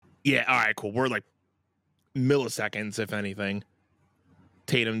Yeah, all right, cool. We're like milliseconds, if anything.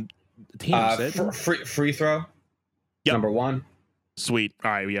 Tatum said free throw. Yep. Number 1. Sweet.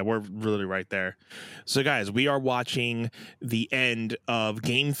 All right, yeah, we're really right there. So, guys, we are watching the end of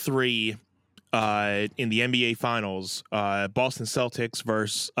Game 3 in the NBA Finals, Boston Celtics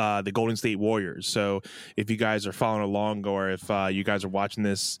versus the Golden State Warriors. So, if you guys are following along, or if you guys are watching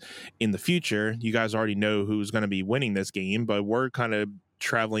this in the future, you guys already know who's going to be winning this game. But we're kind of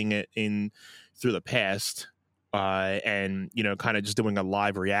traveling it in through the past, and kind of just doing a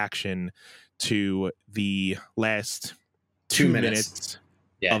live reaction to the last 2 minutes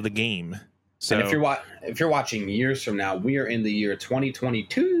of the game. So, and if you're watching years from now, we are in the year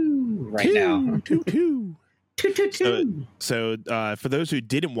 2022 right now. So for those who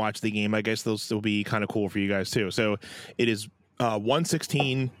didn't watch the game, I guess they'll still be kind of cool for you guys too. So it is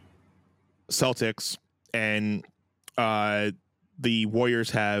 116 Celtics, and the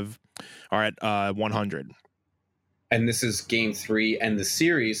Warriors are at 100. And this is Game 3, and the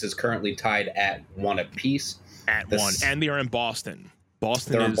series is currently tied at 1 apiece. And they are in Boston.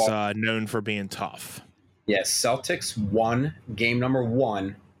 Boston is known for being tough. Yes, Celtics won game number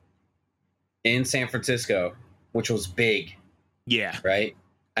 1 in San Francisco, which was big. Yeah. Right?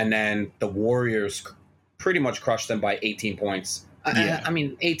 And then the Warriors pretty much crushed them by 18 points. Yeah. I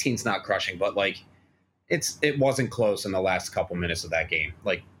mean, 18's not crushing, but like it wasn't close in the last couple minutes of that game.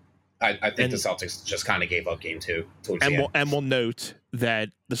 Like I think the Celtics just kind of gave up game 2. And we'll note that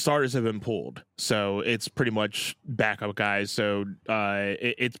the starters have been pulled, so it's pretty much backup guys. So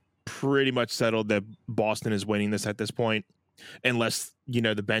it's pretty much settled that Boston is winning this at this point, unless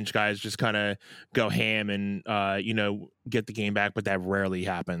the bench guys just kind of go ham and get the game back, but that rarely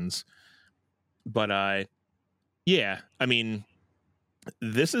happens. But yeah, I mean,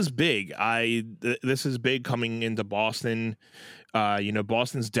 this is big. This is big coming into Boston.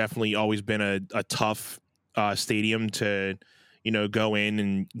 Boston's definitely always been a tough stadium to go in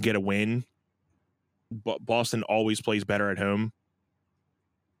and get a win. But Boston always plays better at home.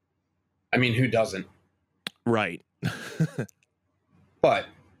 I mean, who doesn't? Right. But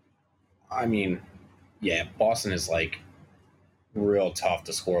I mean, yeah, Boston is like real tough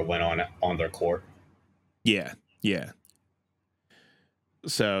to score a win on their court. Yeah.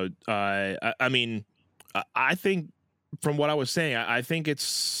 So I mean, I think from what I was saying, I think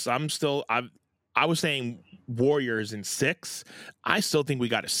I was saying Warriors in 6. I still think we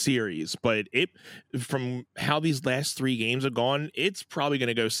got a series, but from how these last 3 games have gone, it's probably going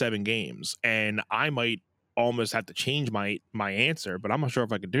to go 7 games, and I might almost have to change my answer, but I'm not sure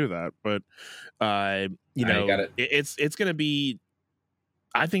if I could do that. But it's going to be.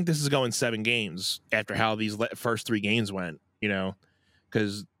 I think this is going 7 games after how these first 3 games went.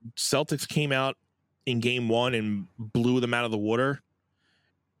 Because Celtics came out in game 1 and blew them out of the water.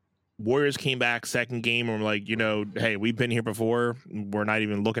 Warriors came back second game and were like, hey, we've been here before. We're not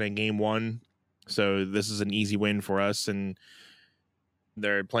even looking at game 1. So this is an easy win for us. And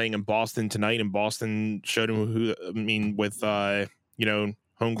they're playing in Boston tonight, and Boston showed them with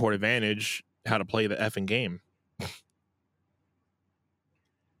home court advantage, how to play the effing game.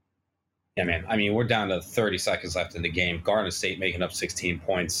 Yeah, man. I mean, we're down to 30 seconds left in the game. Garden State making up 16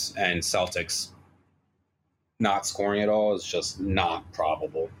 points, and Celtics not scoring at all is just not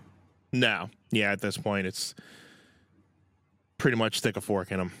probable. No. Yeah, at this point, it's pretty much stick a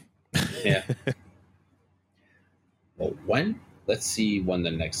fork in them. Yeah. Well, let's see when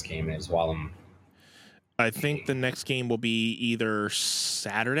the next game is I think the next game will be either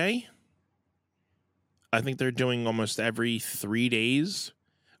Saturday. I think they're doing almost every 3 days.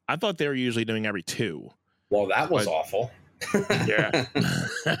 I thought they were usually doing every 2. Well, that was awful. Yeah.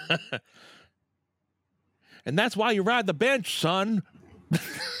 And that's why you ride the bench, son.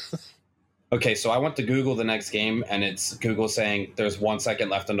 Okay, so I went to Google the next game, and it's Google saying there's 1 second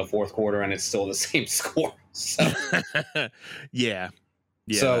left in the fourth quarter, and it's still the same score. So yeah.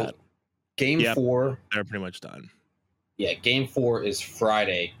 So game 4, they're pretty much done. Yeah, game 4 is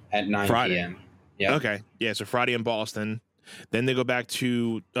Friday at 9 p.m. Yeah. Okay. Yeah. So Friday in Boston. Then they go back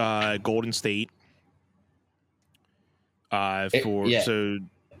to Golden State. So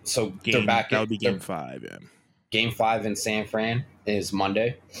they're back. That would be game 5. Yeah. Game 5 in San Fran is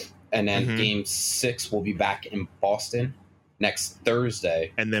Monday, and then game 6 will be back in Boston next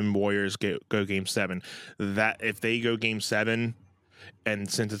Thursday. And then Warriors go game 7. That if they go game 7, and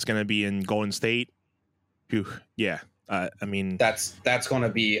since it's going to be in Golden State, yeah. I mean, that's going to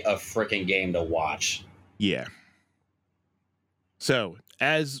be a freaking game to watch. Yeah. So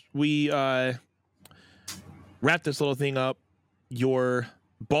as we wrap this little thing up, your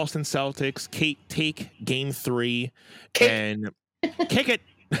Boston Celtics take game 3 and kick it.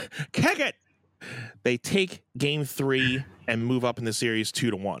 Kick it. They take game 3 and move up in the series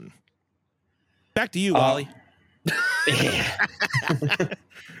 2-1. Back to you, Wally. Yeah.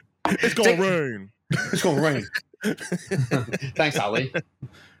 It's gonna rain. It's gonna rain. Thanks, Ali.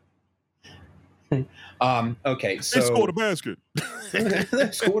 Okay, so They scored a basket.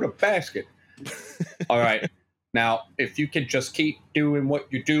 they scored a basket. All right. Now, if you can just keep doing what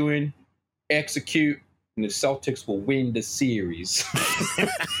you're doing, execute, and the Celtics will win the series.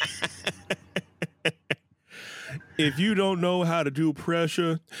 If you don't know how to do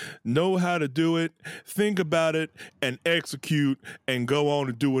pressure, know how to do it, think about it, and execute, and go on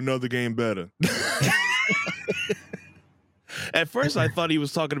to do another game better. At first, I thought he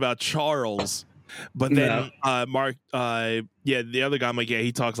was talking about Charles, but then Mark, the other guy, I'm like, yeah,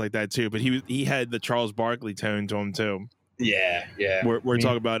 he talks like that too. But he had the Charles Barkley tone to him too. Yeah. We're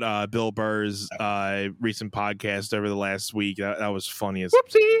talking about Bill Burr's recent podcast over the last week. That was funny as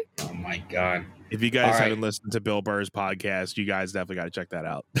whoopsie. Oh my god! If you guys haven't listened to Bill Burr's podcast, you guys definitely got to check that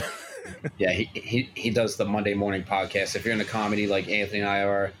out. Yeah, he does the Monday morning podcast. If you're into comedy like Anthony and I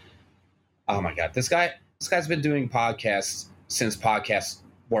are, oh my god, this guy's been doing podcasts since podcasts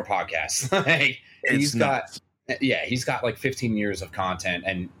were podcasts. Like, he's got like 15 years of content,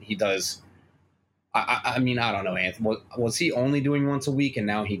 and he does. I mean, I don't know, Anthony. Was he only doing once a week, and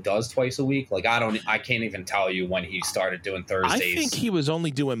now he does twice a week? Like, I can't even tell you when he started doing Thursdays. I think he was only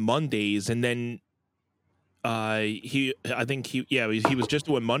doing Mondays, and then he was just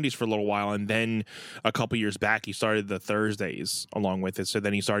doing Mondays for a little while, and then a couple years back he started the Thursdays along with it. So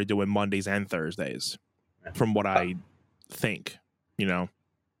then he started doing Mondays and Thursdays, from what I think. We'll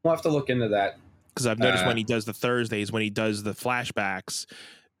have to look into that, because I've noticed when he does the Thursdays, when he does the flashbacks,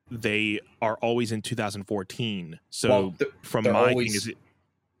 they are always in 2014. So from my thing,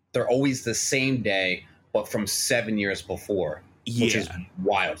 they're always the same day, but from 7 years before, which is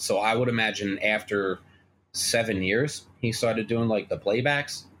wild. So I would imagine after 7 years, he started doing like the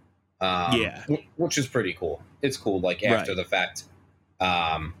playbacks. Which is pretty cool. It's cool. Like after the fact,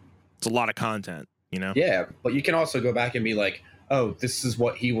 it's a lot of content, Yeah, but you can also go back and be like, oh, this is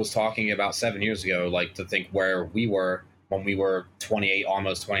what he was talking about 7 years ago. Like, to think where we were when we were 28,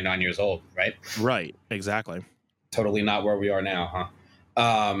 almost 29 years old, right? Right, exactly. Totally not where we are now,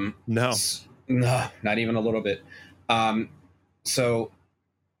 huh? No, not even a little bit. So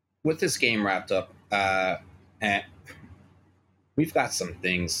with this game wrapped up, and we've got some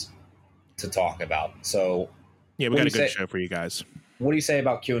things to talk about. So yeah, we got a good show for you guys. What do you say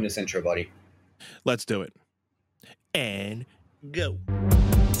about cueing this intro, buddy? Let's do it. And go.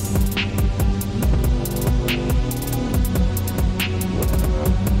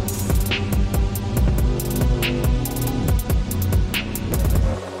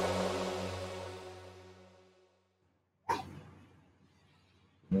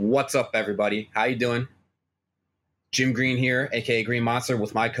 What's up, everybody? How you doing? Jim Green here, aka Green Monster,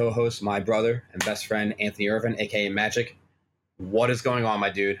 with my co-host, my brother and best friend, Anthony Irvin, aka Magic. What is going on, my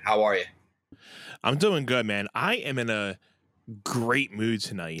dude? How are you? I'm doing good, man. I am in a great mood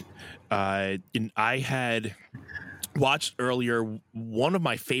tonight. And I had watched earlier one of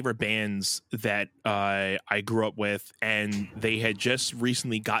my favorite bands that I grew up with, and they had just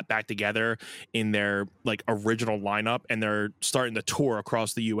recently got back together in their like original lineup, and they're starting to tour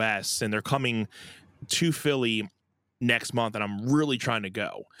across the US, and they're coming to Philly next month, and I'm really trying to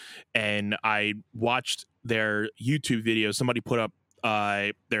go. And I watched their YouTube video. Somebody put up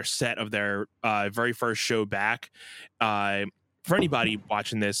their set of their very first show back. For anybody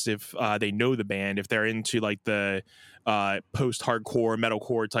watching this, if they know the band, if they're into like the post-hardcore,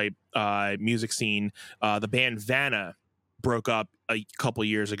 metalcore type music scene, the band Vanna broke up a couple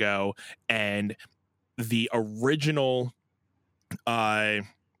years ago, and the original band,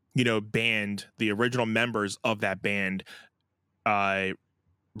 the original members of that band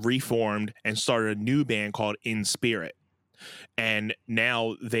reformed and started a new band called In Spirit. And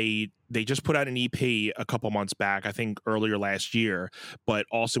now they just put out an EP a couple months back, I think earlier last year, but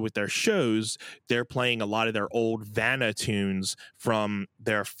also with their shows, they're playing a lot of their old Vanna tunes from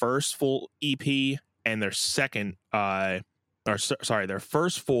their first full EP and their second, their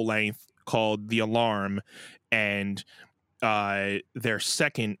first full length called The Alarm, and their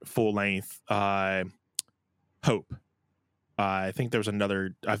second full length, Hope. I think there was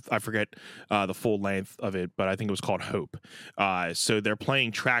another, I forget the full length of it, but I think it was called Hope. So they're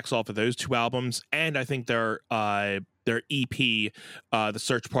playing tracks off of those two albums, and I think their EP, The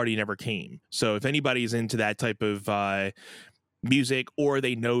Search Party Never Came. So if anybody's into that type of music, or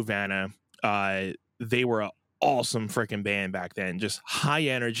they know Vanna, they were an awesome freaking band back then. Just high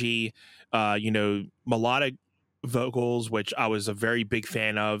energy, melodic vocals, which I was a very big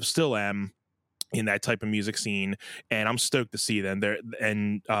fan of, still am, in that type of music scene, and I'm stoked to see them there.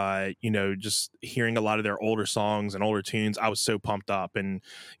 And just hearing a lot of their older songs and older tunes, I was so pumped up. And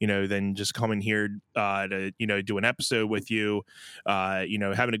then just coming here to do an episode with you,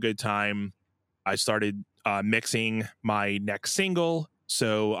 having a good time. I started mixing my next single,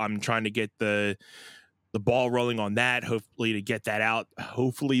 so I'm trying to get the ball rolling on that, hopefully to get that out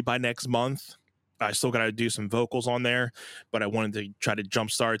hopefully by next month. I still got to do some vocals on there, but I wanted to try to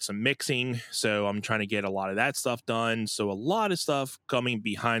jumpstart some mixing. So I'm trying to get a lot of that stuff done. So a lot of stuff coming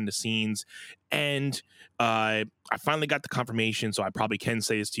behind the scenes. And I finally got the confirmation, so I probably can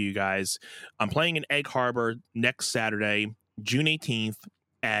say this to you guys. I'm playing in Egg Harbor next Saturday, June 18th,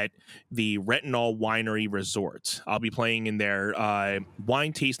 at the Retinol Winery Resort. I'll be playing in their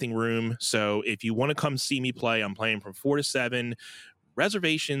wine tasting room. So if you want to come see me play, I'm playing from 4 to 7.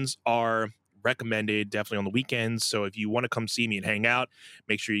 Reservations are recommended definitely on the weekends, so if you want to come see me and hang out,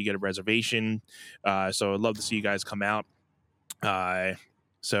 make sure you get a reservation. So I'd love to see you guys come out.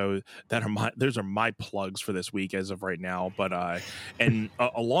 So those are my plugs for this week as of right now. But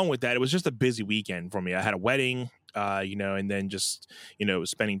along with that, it was just a busy weekend for me. I had a wedding, and then just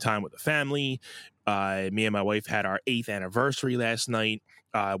spending time with the family. Me and my wife had our 8th anniversary last night,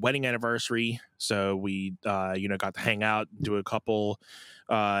 wedding anniversary. So we got to hang out, do a couple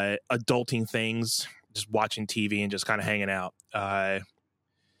adulting things, just watching TV and just kind of hanging out. That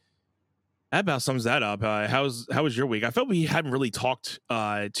about sums that up. How was your week? I felt we hadn't really talked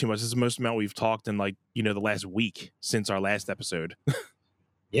too much. This is the most amount we've talked in the last week since our last episode.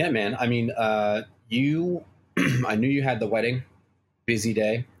 Yeah, man. I mean, you I knew you had the wedding, busy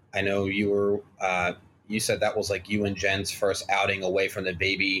day. I know you were you said that was like you and Jen's first outing away from the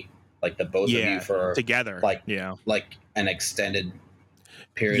baby, like the both of you for together, like an extended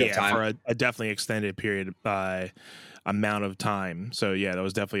period of time. For a definitely extended period amount of time. So yeah, that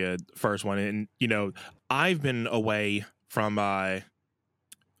was definitely a first one. And I've been away from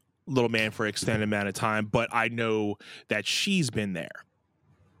little man for an extended amount of time, but I know that she's been there.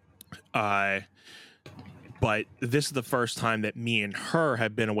 But this is the first time that me and her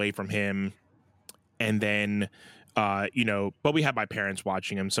have been away from him. And then but we had my parents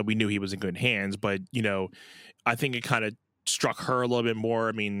watching him, so we knew he was in good hands. But I think it kind of struck her a little bit more.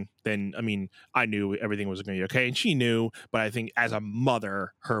 I mean, I knew everything was going to be okay, and she knew. But I think as a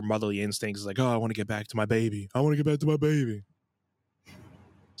mother, her motherly instincts is like, oh, I want to get back to my baby.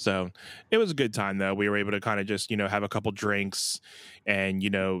 So it was a good time, though. We were able to kind of just have a couple drinks and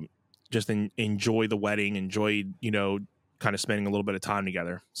just enjoy the wedding, enjoy kind of spending a little bit of time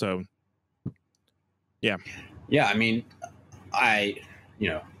together. So yeah. I mean, I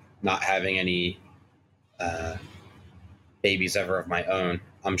not having any babies ever of my own,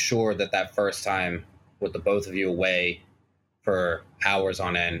 I'm sure that first time with the both of you away for hours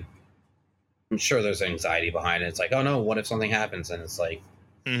on end, I'm sure there's anxiety behind it. It's like, oh no, what if something happens? And it's like,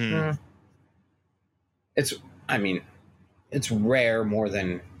 it's rare more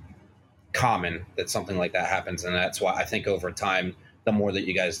than common that something like that happens. And that's why I think over time, the more that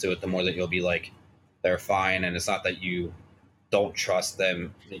you guys do it, the more that you'll be like, they're fine. And it's not that you don't trust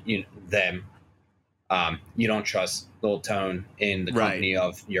them, you don't trust Lil Tone in the company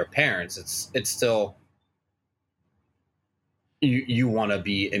of your parents. It's still, you want to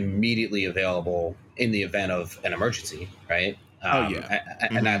be immediately available in the event of an emergency, right?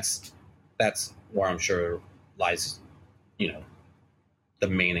 And that's where I'm sure lies, the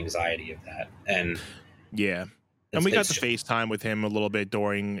main anxiety of that. And yeah. And we got to FaceTime with him a little bit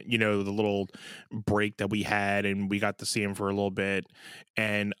during, the little break that we had, and we got to see him for a little bit.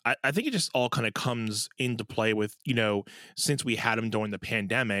 And I think it just all kind of comes into play with, since we had him during the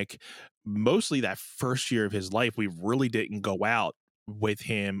pandemic, mostly that first year of his life, we really didn't go out with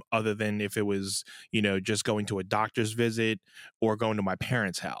him other than if it was, just going to a doctor's visit or going to my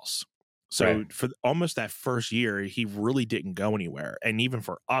parents' house. So for almost that first year, he really didn't go anywhere. And even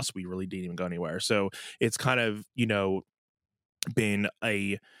for us, we really didn't even go anywhere. So it's kind of, been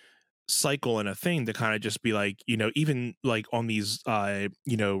a cycle and a thing to kind of just be like, even like on these,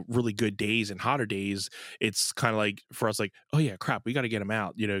 really good days and hotter days, it's kind of like for us, like, oh yeah, crap, we got to get him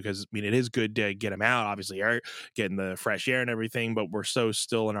out, because it is good to get him out, obviously, getting the fresh air and everything, but we're so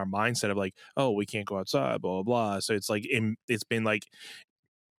still in our mindset of like, oh, we can't go outside, blah, blah, blah. So it's like, it's been like,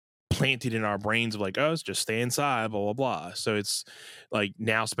 planted in our brains of like, oh, it's just stay inside, blah blah blah. So it's like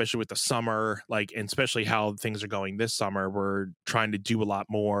now, especially with the summer, like, and especially how things are going this summer, we're trying to do a lot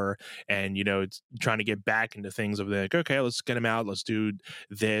more, and it's trying to get back into things of like, okay, let's get him out, let's do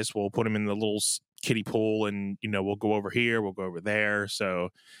this, we'll put him in the little kiddie pool, and we'll go over here, we'll go over there. So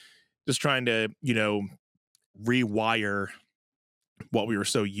just trying to rewire what we were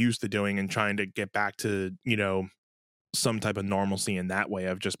so used to doing and trying to get back to, some type of normalcy in that way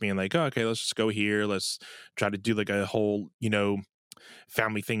of just being like, oh, okay, let's just go here. Let's try to do like a whole,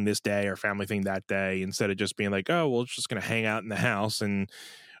 family thing this day or family thing that day, instead of just being like, oh, well, it's just going to hang out in the house and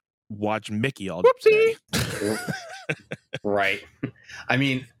watch Mickey all day. Right. I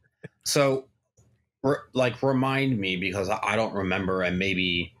mean, so remind me, because I don't remember, and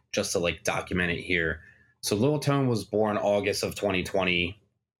maybe just to like document it here. So Lil Tone was born August of 2020.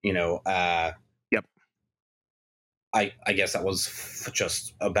 Yep. I guess that was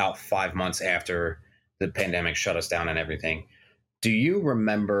just about 5 months after the pandemic shut us down and everything. Do you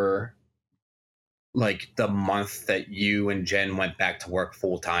remember like the month that you and Jen went back to work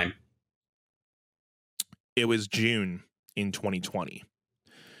full time? It was June in 2020.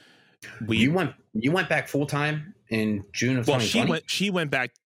 You went back full time in June of 2020? She went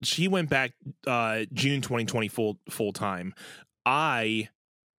back June 2020 full time. I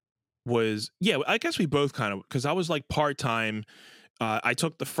guess we both kind of, because I was like part time. I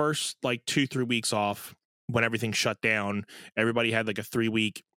took the first like 2-3 weeks off when everything shut down. Everybody had like a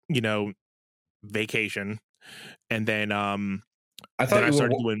 3-week, vacation, and then I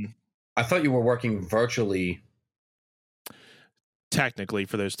thought you were working virtually. Technically,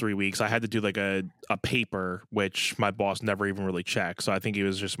 for those 3 weeks, I had to do like a paper, which my boss never even really checked. So I think he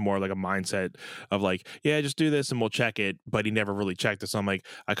was just more like a mindset of like, yeah, just do this and we'll check it. But he never really checked it. So I'm like,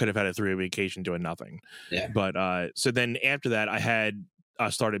 I could have had a 3-week vacation doing nothing. Yeah. But so then after that, I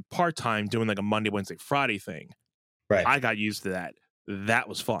started part time doing like a Monday, Wednesday, Friday thing. Right. I got used to that. That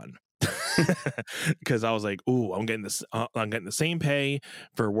was fun. Because I was like, ooh, I'm getting the same pay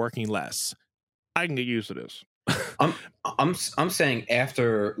for working less. I can get used to this. I'm saying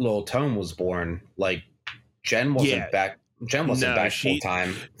after Lil Tone was born, like Jen wasn't back. Jen wasn't back full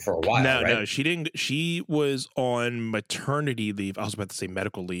time for a while. No, she didn't. She was on maternity leave. I was about to say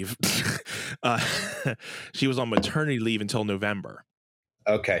medical leave. She was on maternity leave until November.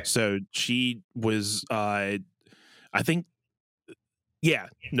 Okay. So she was, I think,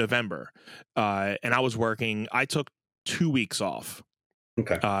 November. And I was working. I took 2 weeks off.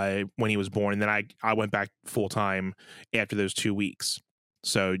 Okay. When he was born, and then I went back full time after those 2 weeks.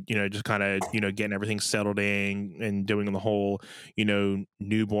 So just kind of getting everything settled in and doing the whole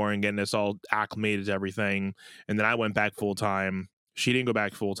newborn, getting us all acclimated to everything, and then I went back full time. She didn't go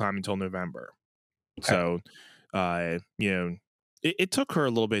back full time until November. Okay. So it took her a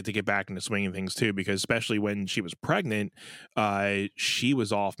little bit to get back into swinging things too, because especially when she was pregnant, she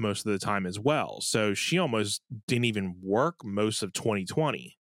was off most of the time as well. So she almost didn't even work most of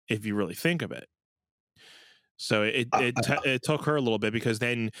 2020, if you really think of it. So it took her a little bit, because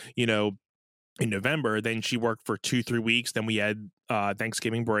then, in November, then she worked for 2-3 weeks. Then we had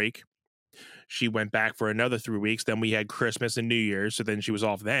Thanksgiving break. She went back for another 3 weeks. Then we had Christmas and New Year's. So then she was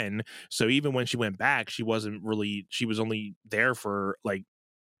off then. So even when she went back, she was only there for like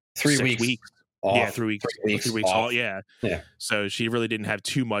 3 weeks. Off, yeah, 3 weeks. 3 weeks 3 weeks off. off. Yeah. So she really didn't have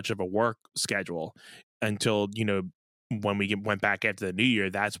too much of a work schedule until, when we went back after the New Year.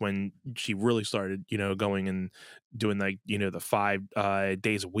 That's when she really started, going and doing like, the 5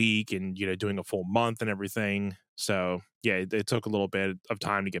 days a week and, doing a full month and everything. So yeah, it took a little bit of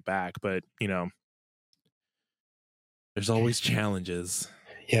time to get back, but there's always challenges.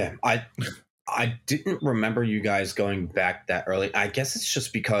 Yeah. I didn't remember you guys going back that early. I guess it's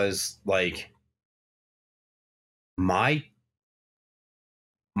just because like my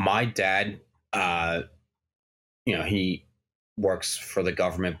dad, he works for the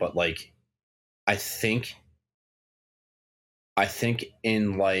government, but like I think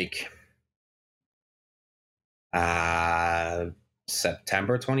in like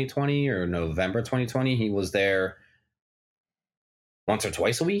September 2020 or November 2020, he was there once or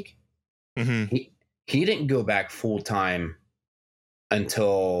twice a week. Mm-hmm. He didn't go back full time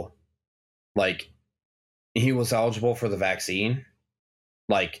until like he was eligible for the vaccine.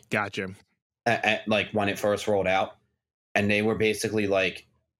 Like, gotcha. At like when it first rolled out, and they were basically like,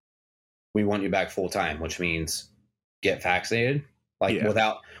 we want you back full time, which means get vaccinated. Like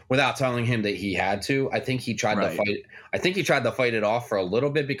without telling him that he had to. I think he tried to fight. I think he tried to fight it off for a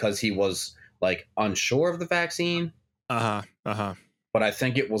little bit because he was like unsure of the vaccine. But I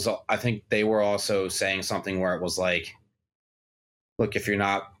think they were also saying something where it was like, look, if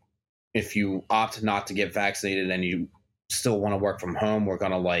you opt not to get vaccinated and you still want to work from home, we're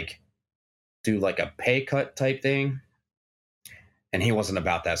gonna like do like a pay cut type thing. And he wasn't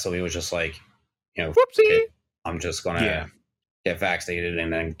about that, so he was just like, whoopsie, I'm just gonna get vaccinated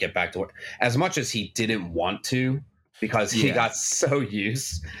and then get back to work. As much as he didn't want to, because he got so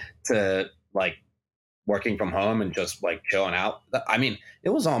used to like working from home and just like chilling out. I mean, it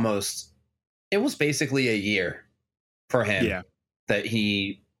was basically a year for him Yeah. that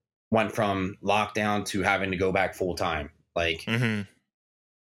he went from lockdown to having to go back full time. Like Mm-hmm.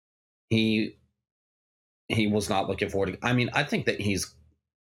 he he was not looking forward to. I mean, I think that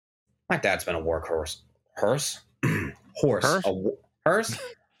my dad's been a workhorse. Hearse, horse, Her? hearse.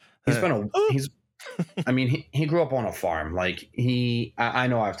 He's been a Oh. he's. I mean, he grew up on a farm. Like I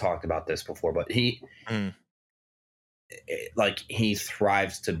know I've talked about this before, but Mm. like he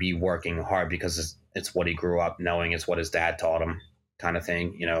thrives to be working hard because it's what he grew up knowing. It's what his dad taught him, kind of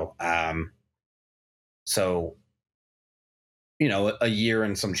thing. So a year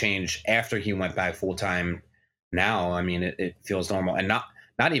and some change after he went back full time. Now, I mean, it feels normal and not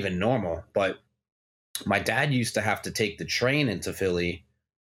even normal. But my dad used to have to take the train into Philly,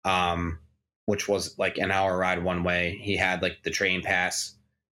 which was like an hour ride one way. He had like the train pass.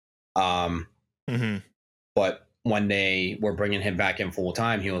 Um, Mm-hmm. but when they were bringing him back in full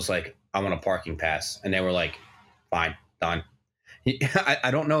time, he was like, "I want a parking pass," and they were like, "Fine, done."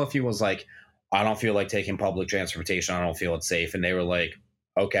 I don't know if he was like, "I don't feel like taking public transportation. I don't feel it's safe," and they were like,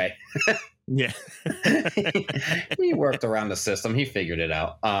 "Okay." Yeah. He worked around the system. He figured it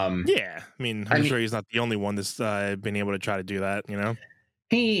out. Yeah. I mean, I'm sure he's not the only one that's been able to try to do that, you know?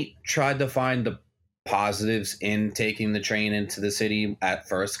 He tried to find the positives in taking the train into the city at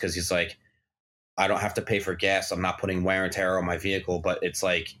first because he's like, I don't have to pay for gas. I'm not putting wear and tear on my vehicle, but it's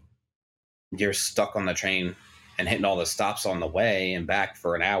like you're stuck on the train and hitting all the stops on the way and back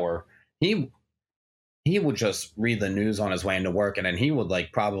for an hour. He would just read the news on his way into work, and then he would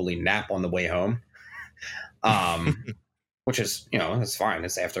like probably nap on the way home. Which is it's fine.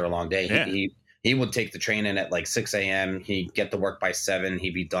 It's after a long day. Yeah. He would take the train in at like 6 a.m. He'd get to work by 7.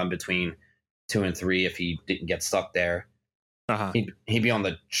 He'd be done between 2 and 3 if he didn't get stuck there. Uh-huh. He'd be on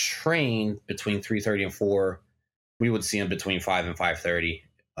the train between 3:30 and 4. We would see him between 5 and 5:30,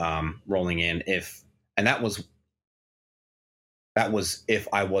 rolling in. And that was if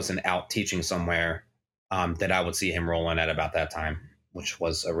I wasn't out teaching somewhere, that I would see him rolling at about that time, which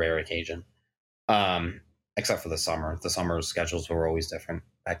was a rare occasion. Except for the summer. The summer schedules were always different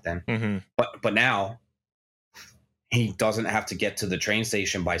back then. Mm-hmm. But now he doesn't have to get to the train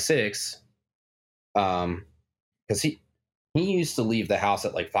station by 6, because he used to leave the house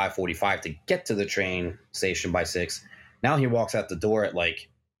at like 5:45 to get to the train station by 6. Now he walks out the door at like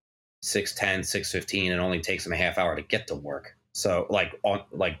 6:10, 6:15, and only takes him a half hour to get to work. So like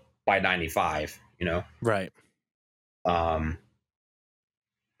by 95, Right. But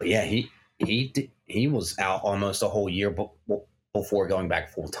yeah, he was out almost a whole year before going back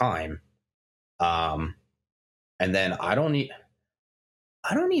full time. And then I don't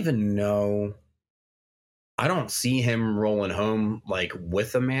even know. I don't see him rolling home like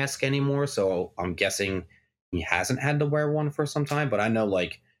with a mask anymore. So I'm guessing he hasn't had to wear one for some time. But I know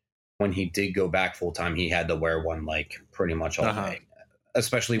like when he did go back full time, he had to wear one like pretty much all day.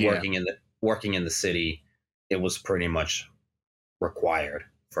 Especially working in the city, it was pretty much required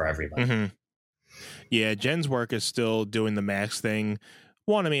for everybody. Mm-hmm. Yeah, Jen's work is still doing the mask thing.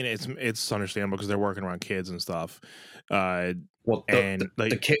 One, I mean, it's understandable because they're working around kids and stuff. Well,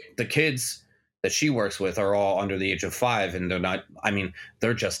 the kids that she works with are all under the age of 5, and they're not. I mean,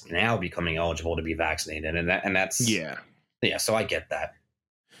 they're just now becoming eligible to be vaccinated, and that's yeah. So I get that,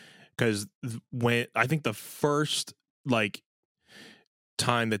 because when I think the first like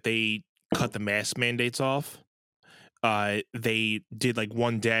time that they cut the mask mandates off, they did like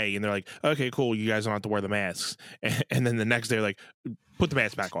one day and they're like, okay, cool, you guys don't have to wear the masks, and then the next day like, put the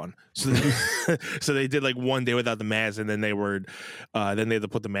mask back on. So so they did like one day without the mask, and then they had to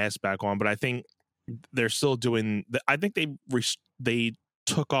put the mask back on. But I think they're still doing I think they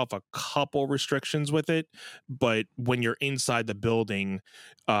took off a couple restrictions with it, but when you're inside the building,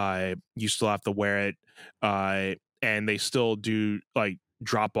 you still have to wear it, and they still do like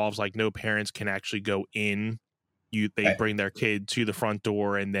drop offs, like no parents can actually go in. They bring their kid to the front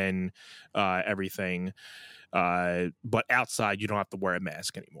door and then everything. But outside, you don't have to wear a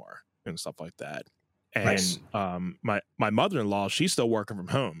mask anymore and stuff like that. And nice. My mother-in-law, she's still working from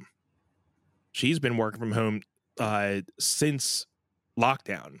home. She's been working from home since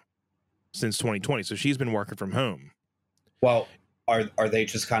lockdown, since 2020. So she's been working from home. Well, are they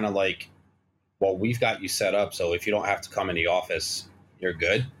just kind of like, well, we've got you set up, so if you don't have to come in the office, you're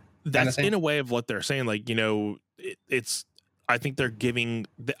good? That's in a way of what they're saying. Like, it's I think they're giving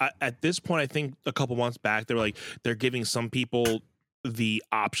at this point, I think a couple months back, they were like, they're giving some people the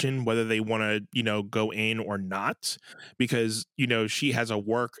option whether they want to, go in or not, because, she has a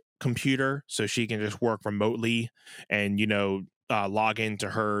work computer, so she can just work remotely and, log into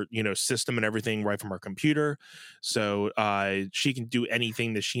her, system and everything right from her computer. So she can do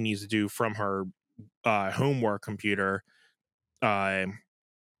anything that she needs to do from her homework computer uh,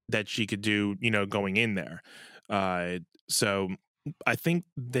 that she could do, going in there. So I think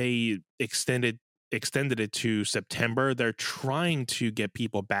they extended it to September. They're trying to get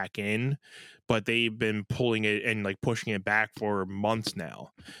people back in, but they've been pulling it and like pushing it back for months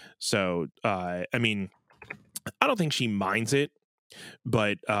now. So I mean, I don't think she minds it,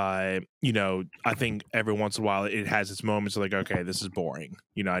 but I think every once in a while it has its moments like, okay, this is boring.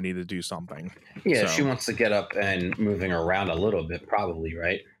 I need to do something. Yeah, So, she wants to get up and moving around a little bit, probably,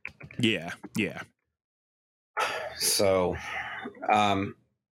 right? Yeah. So,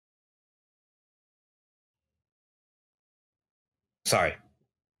 sorry,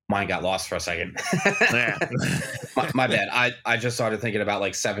 mine got lost for a second. Yeah. my bad. I just started thinking about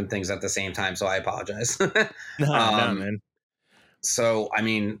like 7 things at the same time, so I apologize. No, man. So, I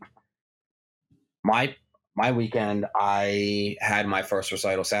mean, my weekend, I had my first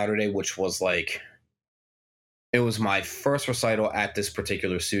recital Saturday, which was like, it was my first recital at this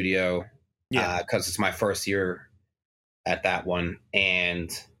particular studio. Yeah. Because it's my first year at that one, and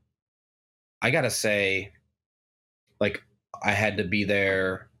I gotta say, like, I had to be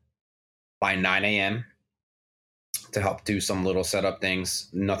there by 9 a.m. to help do some little setup things,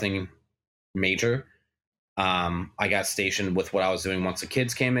 nothing major. I got stationed with what I was doing once the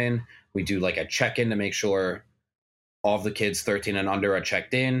kids came in. We do like a check-in to make sure all of the kids 13 and under are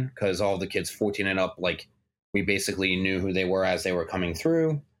checked in, because all of the kids 14 and up, like, we basically knew who they were as they were coming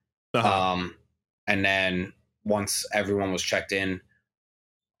through. And then once everyone was checked in,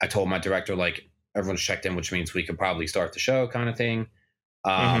 I told my director, like, everyone's checked in, which means we could probably start the show, kind of thing.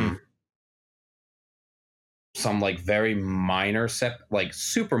 Some like very minor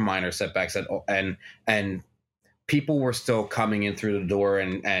super minor setbacks, and people were still coming in through the door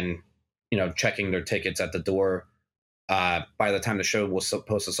and checking their tickets at the door by the time the show was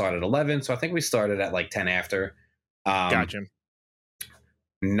supposed to start at 11. So I think we started at like 10 after. Gotcha.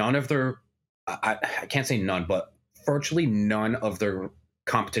 None of their I can't say none, but virtually none of their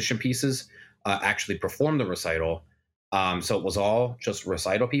competition pieces actually performed the recital. So it was all just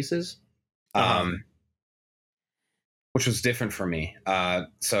recital pieces, which was different for me.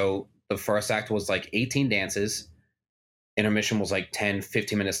 So the first act was like 18 dances. Intermission was like 10,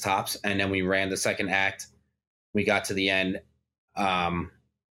 15 minutes tops. And then we ran the second act. We got to the end.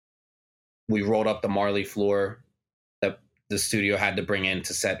 We rolled up the Marley floor that the studio had to bring in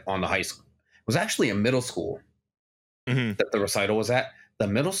to set on the high school. It was actually a middle school that the recital was at. The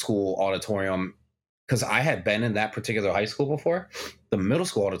middle school auditorium, because I had been in that particular high school before, the middle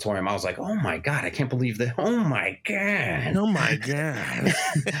school auditorium, I was like, oh my God, I can't believe that. Oh my God.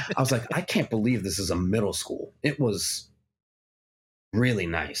 I was like, I can't believe this is a middle school. It was really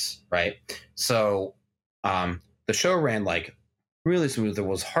nice, right? So the show ran like really smooth. There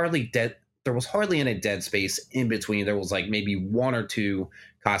was hardly any dead space in between. There was like maybe 1 or 2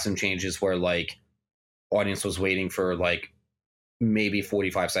 costume changes where like audience was waiting for like maybe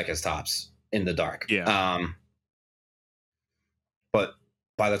 45 seconds tops in the dark. Yeah. But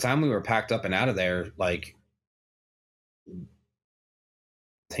by the time we were packed up and out of there, like,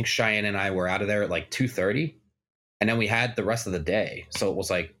 I think Cheyenne and I were out of there at like 2:30, and then we had the rest of the day. So it was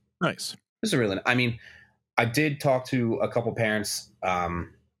like, nice. This is really, I mean, I did talk to a couple parents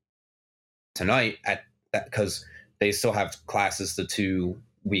tonight at that, because they still have classes the 2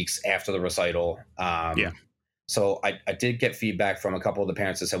 weeks after the recital. Yeah. So I did get feedback from a couple of the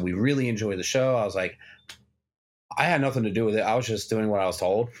parents that said, we really enjoy the show. I was like, I had nothing to do with it. I was just doing what I was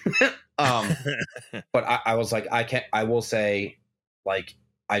told. But I was like, I will say, like,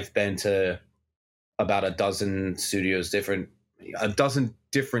 I've been to about a dozen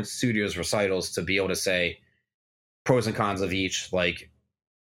different studios recitals to be able to say pros and cons of each. Like,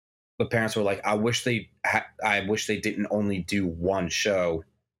 the parents were like, I wish they didn't only do one show,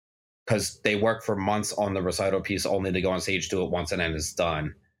 because they work for months on the recital piece only to go on stage, do it once, and then it's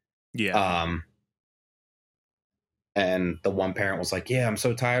done. Yeah. And the one parent was like, yeah, I'm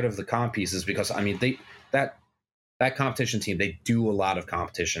so tired of the comp pieces, because I mean, that competition team, they do a lot of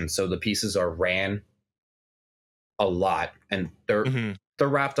competition, so the pieces are ran a lot, and they're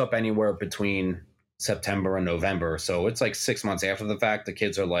wrapped up anywhere between September and November. So it's like 6 months after the fact. The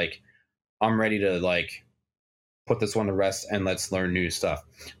kids are like, I'm ready to like put this one to rest and let's learn new stuff,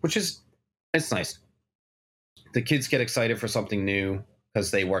 which is, it's nice. The kids get excited for something new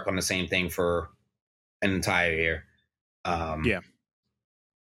because they work on the same thing for an entire year. Yeah.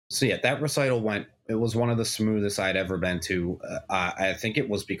 So yeah, that recital it was one of the smoothest I'd ever been to. I think it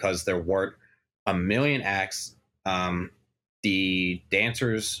was because there weren't a million acts. the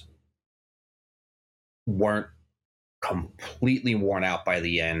dancers weren't completely worn out by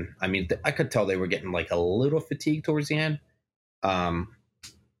the end. I mean, I could tell they were getting like a little fatigued towards the end. But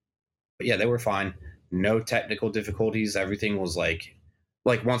yeah, they were fine. No technical difficulties. Everything was like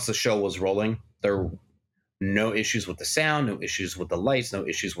once the show was rolling, there were no issues with the sound, no issues with the lights, no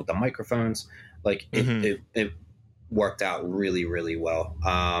issues with the microphones. Like it worked out really, really well.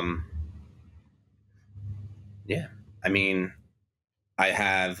 Yeah, I mean, I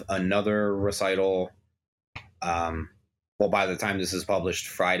have another recital. Well, by the time this is published,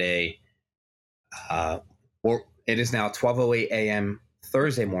 Friday, or it is now 12:08 a.m.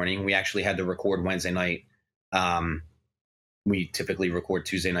 Thursday morning. We actually had to record Wednesday night. We typically record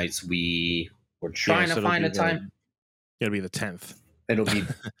Tuesday nights. We were trying to find a time. It'll be the 10th. It'll be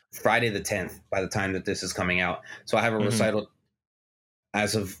Friday the 10th by the time that this is coming out. So I have a recital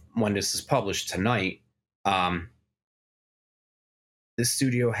as of when this is published tonight. This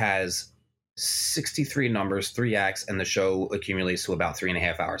studio has 63 numbers, 3 acts, and the show accumulates to about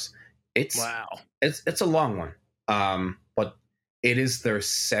 3.5 hours. It's a long one. But it is their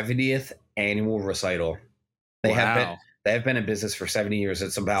 70th annual recital. They have been in business for 70 years.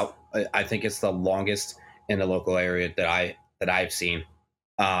 It's about, I think it's the longest in the local area that I've seen.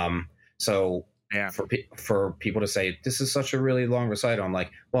 So for people to say this is such a really long recital, I'm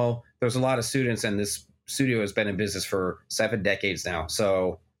like, well, there's a lot of students, and this studio has been in business for 7 decades now.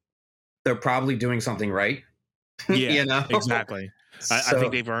 So they're probably doing something right. Yeah, you know? Exactly. I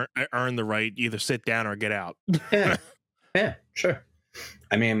think they've earned the right to either sit down or get out. Yeah, sure.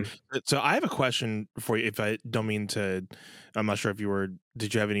 I mean, so I have a question for you. If I don't mean to, I'm not sure if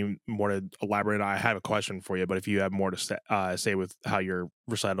did you have any more to elaborate? I have a question for you, but if you have more to say with how your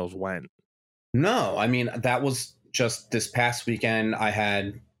recitals went. No, I mean, that was just this past weekend. I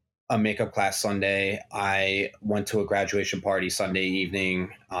had a makeup class Sunday. I went to a graduation party Sunday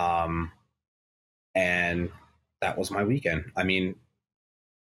evening. And that was my weekend. I mean,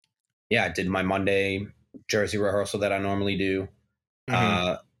 yeah, I did my Monday Jersey rehearsal that I normally do.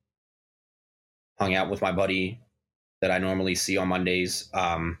 Hung out with my buddy that I normally see on Mondays.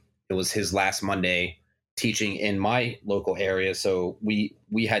 It was his last Monday teaching in my local area, so we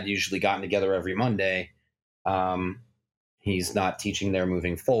had usually gotten together every Monday. He's not teaching there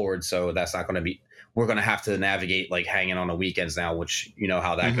moving forward, so that's not going to be. We're going to have to navigate like hanging on the weekends now, which you know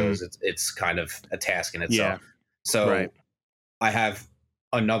how that goes. It's kind of a task in itself. Yeah. So I have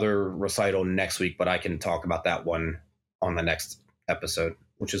another recital next week, but I can talk about that one on the next episode,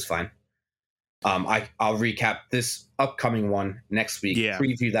 which is fine. I'll recap this upcoming one next week,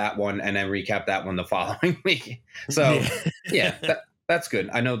 preview that one, and then recap that one the following week. So yeah, that's good.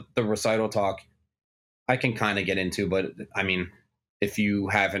 I know the recital talk I can kind of get into, but I mean, if you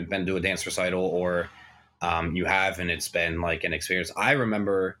haven't been to a dance recital or you have and it's been like an experience, I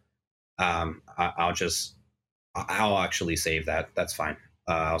remember I'll actually save that. That's fine.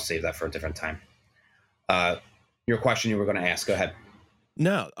 I'll save that for a different time. Your question you were going to ask, go ahead.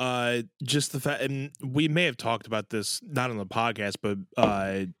 No, just the fact, and we may have talked about this not on the podcast, but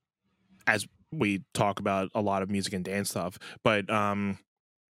as we talk about a lot of music and dance stuff, but I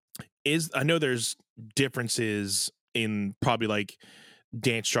know there's differences in probably like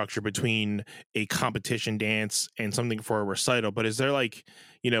dance structure between a competition dance and something for a recital, but is there like,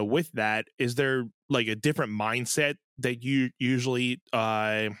 with that, is there like a different mindset that you usually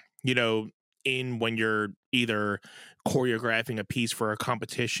in when you're either choreographing a piece for a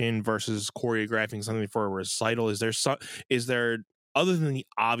competition versus choreographing something for a recital? Is there other than the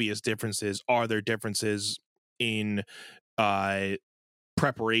obvious differences, are there differences in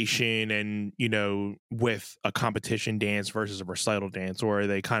preparation and with a competition dance versus a recital dance, or are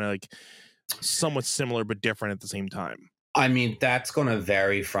they kind of like somewhat similar but different at the same time? I mean, that's going to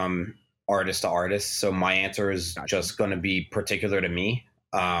vary from artist to artist, so my answer is just going to be particular to me,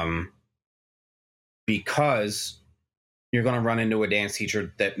 because you're going to run into a dance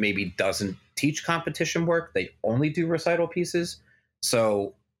teacher that maybe doesn't teach competition work, they only do recital pieces.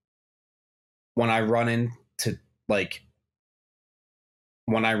 So when I run into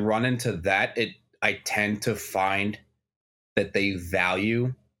that, I tend to find that they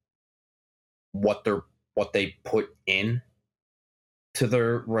value what they put in to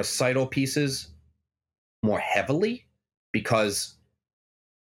their recital pieces more heavily, because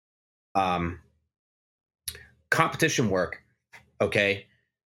competition work, okay,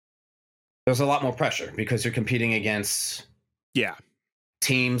 there's a lot more pressure because you're competing against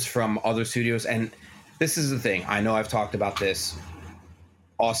teams from other studios. And this is the thing, I know I've talked about this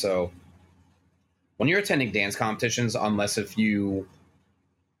also, when you're attending dance competitions, unless if you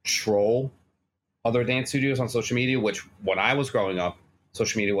troll other dance studios on social media, which when I was growing up,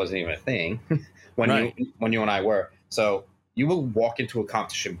 social media wasn't even a thing Right. when you and I were. So you will walk into a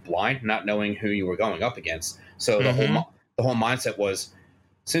competition blind, not knowing who you were going up against. So Mm-hmm. the whole mindset was,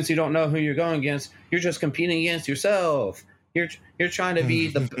 since you don't know who you're going against, you're just competing against yourself. You're trying to be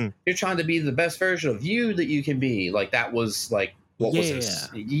the best version of you that you can be. Like that was like what was Yeah. this?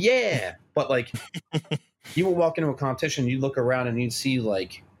 Yeah, but like you would walk into a competition, you look around and you'd see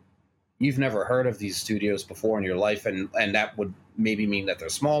like you've never heard of these studios before in your life, and that would maybe mean that they're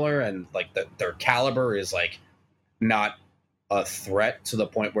smaller and like their caliber is like not a threat to the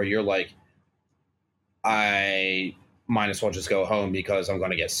point where you're like, I might as well just go home because I'm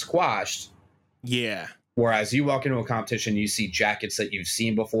going to get squashed. Yeah. Whereas you walk into a competition, you see jackets that you've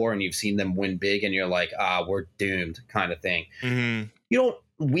seen before and you've seen them win big, and you're like, we're doomed, kind of thing. Mm-hmm.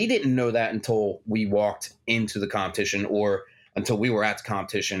 We didn't know that until we walked into the competition or until we were at the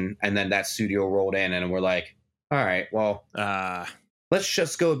competition, and then that studio rolled in and we're like, all right, well, let's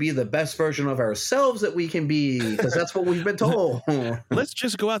just go be the best version of ourselves that we can be, because that's what we've been told. Let's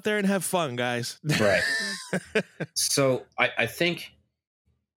just go out there and have fun, guys. Right. So I think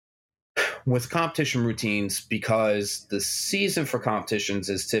with competition routines, because the season for competitions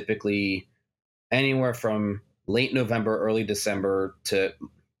is typically anywhere from late November, early December to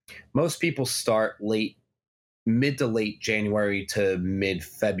most people start mid to late January to mid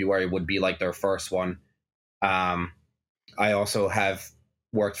February would be like their first one. I also have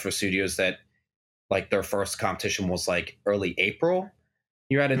worked for studios that like their first competition was like early April.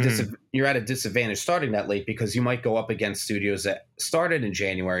 You're at a disadvantage starting that late because you might go up against studios that started in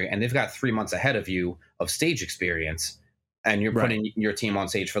January and they've got 3 months ahead of you of stage experience, and you're putting your team on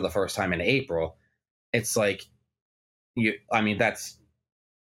stage for the first time in April. It's like that's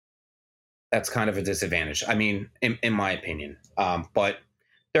kind of a disadvantage. I mean, in my opinion, but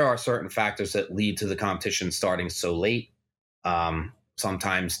there are certain factors that lead to the competition starting so late.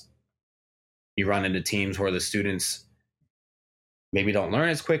 Sometimes you run into teams where the students maybe don't learn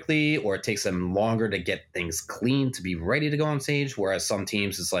as quickly, or it takes them longer to get things clean to be ready to go on stage. Whereas some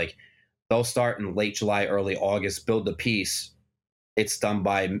teams, it's like they'll start in late July, early August, build the piece. It's done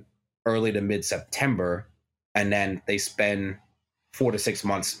by early to mid September, and then they spend 4 to 6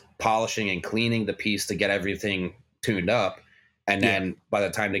 months polishing and cleaning the piece to get everything tuned up. And then by the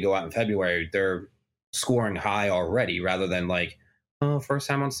time they go out in February, they're scoring high already, rather than like, oh, first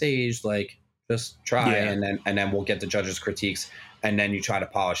time on stage, like just try, and then we'll get the judges' critiques, and then you try to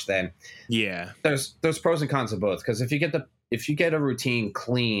polish then. Yeah. There's pros and cons of both, because if you get a routine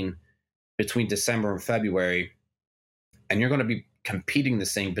clean between December and February, and you're going to be competing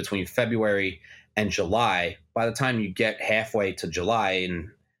this thing between February and July, by the time you get halfway to July in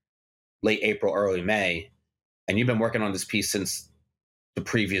late April, early May, and you've been working on this piece since the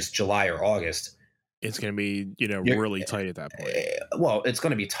previous July or August, it's going to be, really tight at that point. Well, it's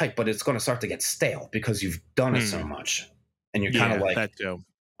going to be tight, but it's going to start to get stale because you've done it so much, and you're kind of like, that too.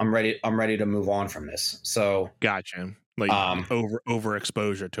 I'm ready to move on from this. So gotcha. Like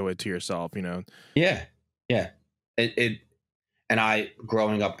overexposure to it to yourself, Yeah. And I,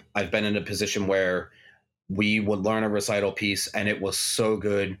 growing up, I've been in a position where we would learn a recital piece and it was so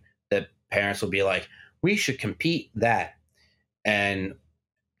good that parents would be like, we should compete that. And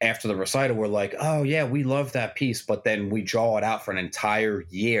after the recital, we're like, oh yeah, we love that piece. But then we draw it out for an entire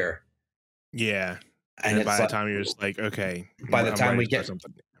year. Yeah. And by the time you're just like, okay, by the time you get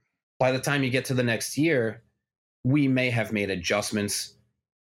to the next year, we may have made adjustments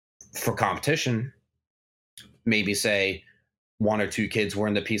for competition. Maybe say 1 or 2 kids were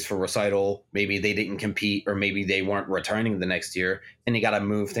in the piece for recital. Maybe they didn't compete, or maybe they weren't returning the next year, and you got to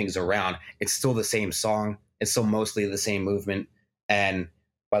move things around. It's still the same song. It's still mostly the same movement. And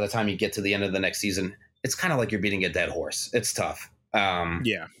by the time you get to the end of the next season, it's kind of like you're beating a dead horse. It's tough.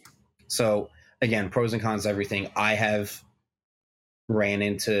 So again, pros and cons, everything. I have ran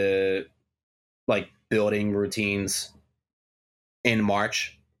into like building routines in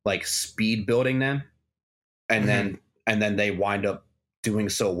March, like speed building them, and then they wind up doing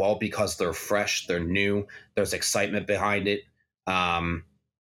so well because they're fresh, they're new, there's excitement behind it, and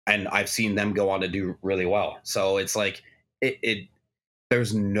I've seen them go on to do really well. So it's like it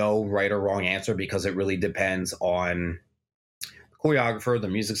there's no right or wrong answer, because it really depends on the choreographer, the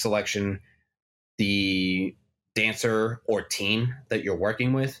music selection, the dancer or team that you're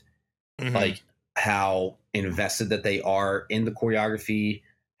working with, like how invested that they are in the choreography,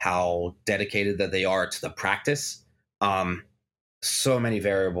 how dedicated that they are to the practice. So many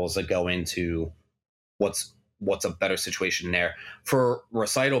variables that go into what's a better situation there. For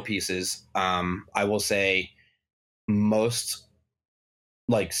recital pieces, I will say most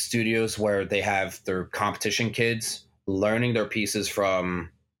like studios where they have their competition kids learning their pieces from,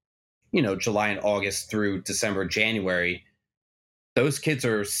 July and August through December, January. Those kids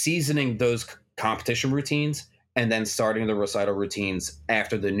are seasoning those competition routines and then starting the recital routines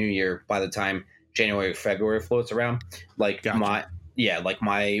after the new year by the time January, February floats around. Like Gotcha. my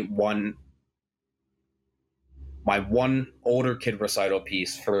one older kid recital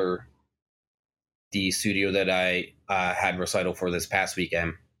piece for the studio that I had recital for this past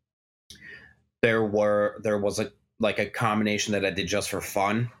weekend. There was a combination that I did just for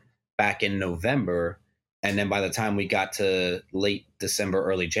fun back in November, and then by the time we got to late December,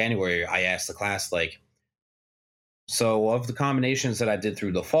 early January, I asked the class, like, so of the combinations that I did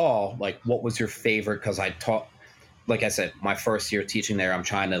through the fall, like, what was your favorite? Because I taught, like I said, my first year teaching there, I'm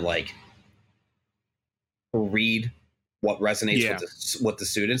trying to like read what resonates Yeah. with the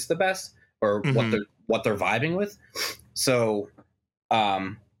students the best, or Mm-hmm. what they're vibing with. So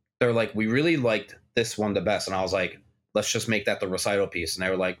they're like, we really liked this one the best, and I was like, let's just make that the recital piece, and they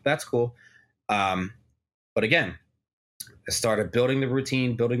were like, that's cool. But again, I started building the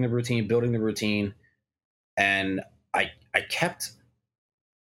routine, and I kept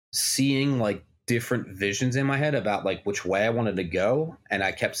seeing like different visions in my head about like which way I wanted to go, and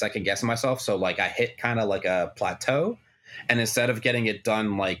I kept second guessing myself. So like I hit kind of like a plateau, and instead of getting it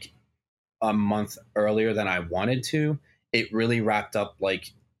done like a month earlier than I wanted to, it really wrapped up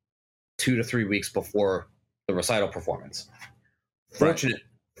like 2 to 3 weeks before the recital performance. Right.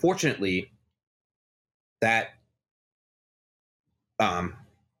 Fortunately, that um,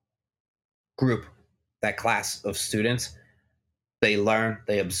 group, that class of students, they learn,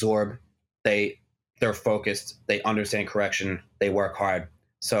 they absorb, they're focused, they understand correction, they work hard.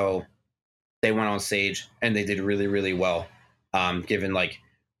 So they went on stage and they did really, really well. Given like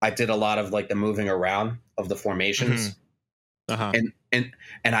I did a lot of like the moving around of the Mm-hmm. formations, Uh-huh.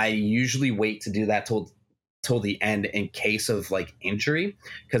 and I usually wait to do that till the end in case of like injury,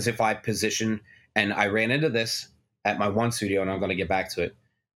 because if I position, and I ran into this at my one studio, and I'm going to get back to it.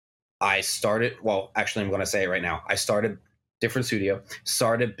 I started, well, actually, I'm going to say it right now. I started different studio,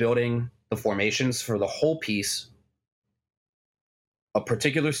 started building the formations for the whole piece. A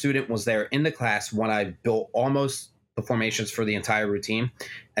particular student was there in the class when I built almost the formations for the entire routine.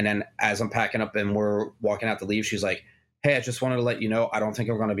 And then as I'm packing up and we're walking out to leave, she's like, hey, I just wanted to let you know, I don't think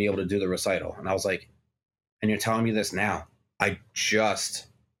we're going to be able to do the recital. And I was like, and you're telling me this now? I just,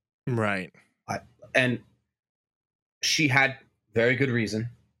 Right. I, and she had very good reason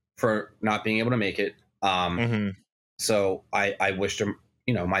for not being able to make it. Mm-hmm. So I wished her,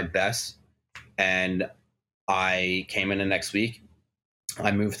 my best. And I came in the next week.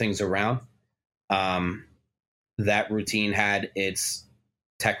 I moved things around. Um, that routine had its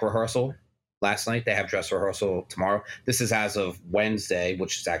tech rehearsal last night. They have dress rehearsal tomorrow. This is as of Wednesday,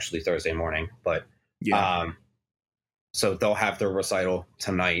 which is actually Thursday morning. But Yeah. um, so they'll have their recital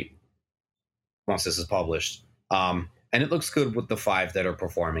tonight once this is published. And it looks good with the five that are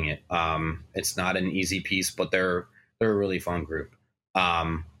performing it. It's not an easy piece, but they're a really fun group.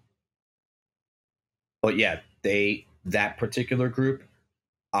 Um, but yeah, that particular group,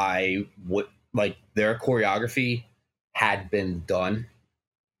 I would like their choreography had been done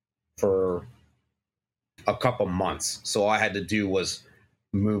for a couple months. So all I had to do was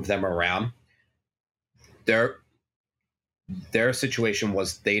move them around. Their their situation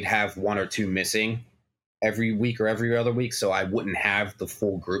was they'd have one or two missing every week or every other week, so I wouldn't have the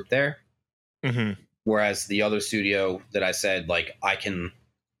full group there. Mm-hmm. Whereas the other studio that I said, like, I can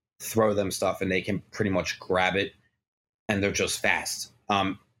throw them stuff and they can pretty much grab it, and they're just fast.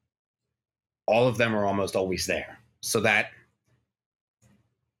 All of them are almost always there, so that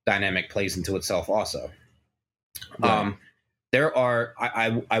dynamic plays into itself also. Right. There are,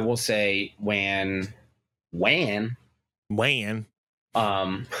 I will say, when Weighing.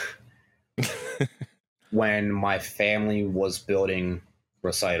 um when my family was building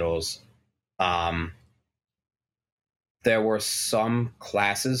recitals, um there were some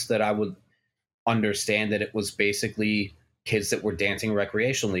classes that I would understand that it was basically kids that were dancing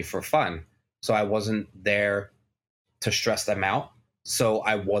recreationally for fun. So I wasn't there to stress them out. So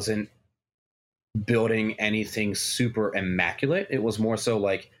I wasn't building anything super immaculate. It was more so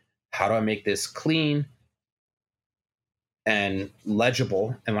like, how do I make this clean and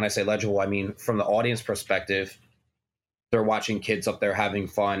legible? And when I say legible, I mean from the audience perspective, they're watching kids up there having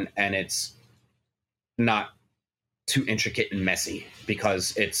fun, and it's not too intricate and messy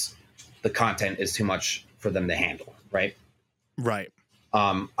because it's the content is too much for them to handle, right? Right.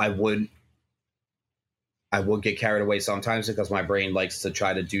 I would get carried away sometimes because my brain likes to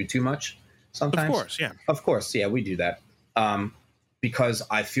try to do too much Of sometimes. course. Yeah. Of course, yeah, we do that. Um, because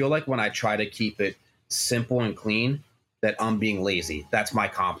I feel like when I try to keep it simple and clean, that I'm being lazy. That's my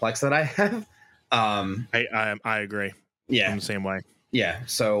complex that I have. I agree. I'm Yeah, the same way. yeah.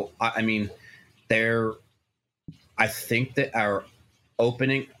 So I mean, there. I think that our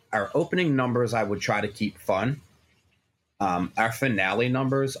opening numbers I would try to keep fun. Our finale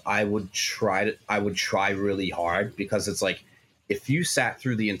numbers I would try really hard, because it's like, if you sat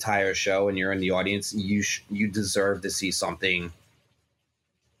through the entire show and you're in the audience, you deserve to see something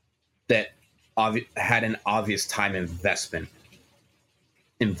that had an obvious time investment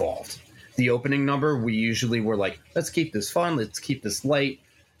involved. The opening number, we usually were like, let's keep this fun, let's keep this light,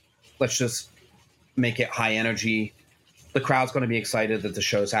 let's just make it high energy. The crowd's going to be excited that the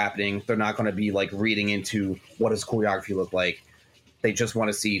show's happening. They're not going to be like reading into what does choreography look like. They just want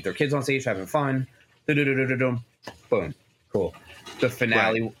to see their kids on stage having fun. Boom, cool. The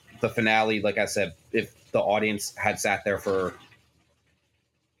finale, Right. the finale. Like I said, if the audience had sat there for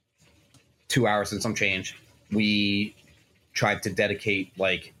 2 hours and some change, we tried to dedicate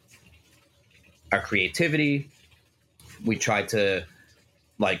like our creativity. We tried to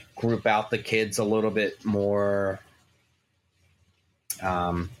like group out the kids a little bit more,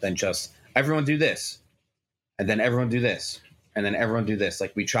 than just everyone do this, and then everyone do this, and then everyone do this.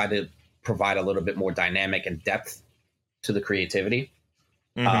 Like, we try to provide a little bit more dynamic and depth to the creativity.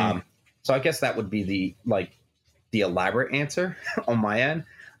 Mm-hmm. So I guess that would be the elaborate answer on my end.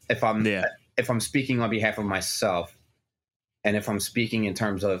 If I'm Yeah. if I'm speaking on behalf of myself, and if I'm speaking in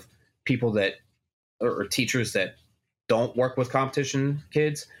terms of people that or teachers that don't work with competition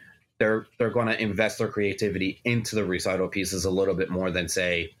kids, they're going to invest their creativity into the recital pieces a little bit more than,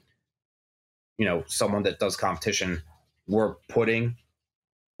 say, someone that does competition. We're putting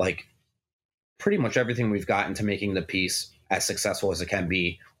like pretty much everything we've got into making the piece as successful as it can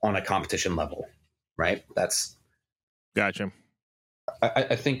be on a competition level, right? That's Gotcha.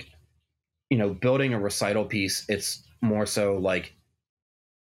 I think, building a recital piece, it's more so like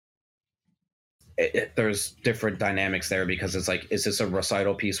there's different dynamics there, because it's like, is this a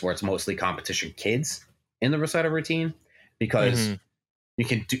recital piece where it's mostly competition kids in the recital routine? Because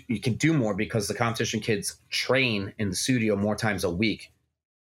Mm-hmm. you can do more, because the competition kids train in the studio more times a week,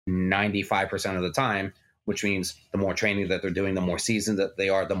 95% of the time, which means the more training that they're doing, the more seasoned that they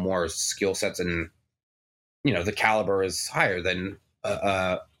are, the more skill sets, and the caliber is higher than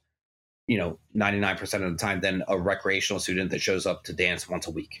 99% of the time than a recreational student that shows up to dance once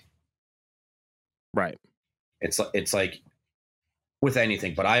a week. Right. It's like with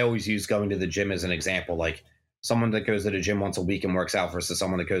anything, but I always use going to the gym as an example. Like, someone that goes to the gym once a week and works out versus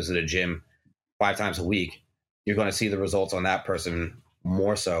someone that goes to the gym 5 times a week, you're going to see the results on that person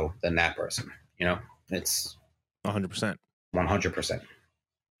more so than that person. It's 100%. 100%.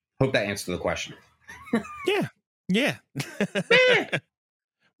 Hope that answered the question. Yeah. Yeah. Yeah, yeah.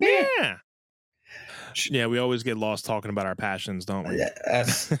 Yeah. Yeah. We always get lost talking about our passions, don't we?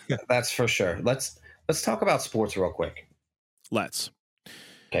 That's for sure. Let's talk about sports real quick. Let's.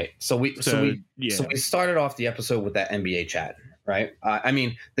 Okay, so we started off the episode with that NBA chat, right? I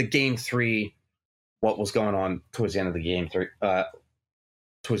mean, the game 3, what was going on towards the end of the game 3,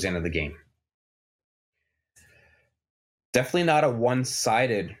 towards the end of the game. Definitely not a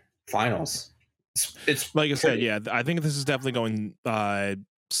one-sided finals. It's like I said, yeah, I think this is definitely going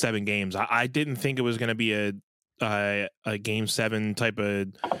 7 games. I didn't think it was going to be a game 7 type of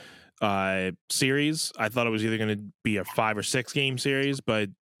series. I thought it was either going to be a 5 or 6 game series, but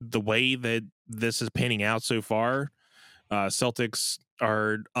the way that this is panning out so far, Celtics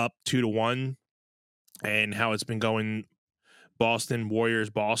are up 2-1, and how it's been going, Boston Warriors,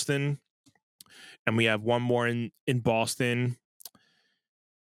 Boston, and we have one more in Boston.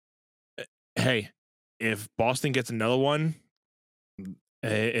 Hey, if Boston gets another one,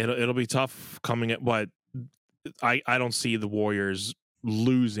 it'll be tough coming at what I don't see the Warriors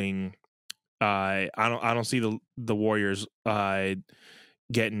losing. I don't see the Warriors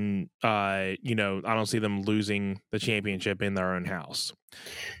getting I don't see them losing the championship in their own house.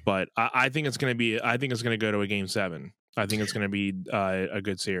 But I think it's going to go to a game 7. I think it's going to be a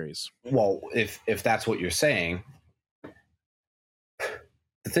good series. Well, if that's what you're saying,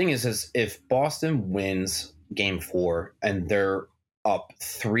 the thing is if Boston wins game 4 and they're up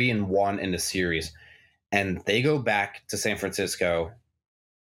 3-1 in the series, and they go back to San Francisco,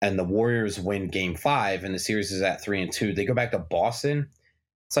 and the Warriors win game 5 and the series is at 3-2, they go back to Boston.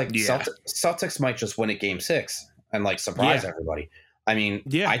 It's like, Yeah. Celtics might just win at game 6 and like surprise everybody. I mean,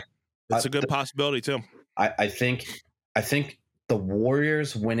 Yeah, it's a good possibility too. I think the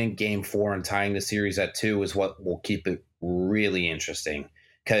Warriors winning game 4 and tying the series at 2 is what will keep it really interesting.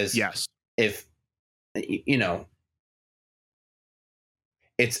 Because Yes, if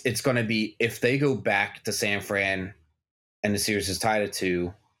it's going to be, if they go back to San Fran and the series is tied at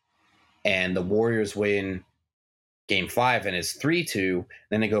 2, and the Warriors win Game 5 and it's 3-2,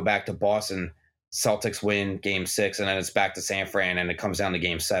 then they go back to Boston, Celtics win Game 6, and then it's back to San Fran and it comes down to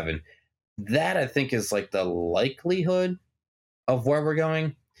Game 7. That, I think, is like the likelihood of where we're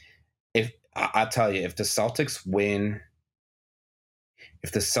going. If I'll tell you, if the Celtics win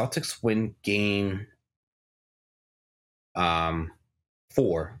Game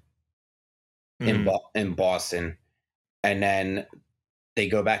 4 in Boston, and then they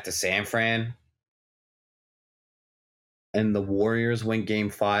go back to San Fran, and the Warriors win Game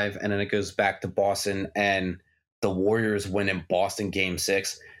 5, and then it goes back to Boston, and the Warriors win in Boston Game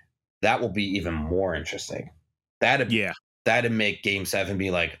 6, that will be even more interesting. That'd make Game 7 be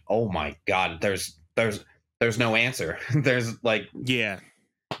like, oh my God, there's no answer. There's like, yeah.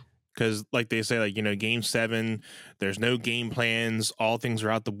 Because, like they say, like, Game 7, there's no game plans. All things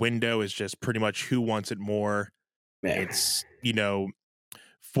are out the window. It's just pretty much who wants it more. man. It's,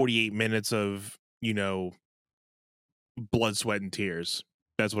 48 minutes of, blood, sweat, and tears.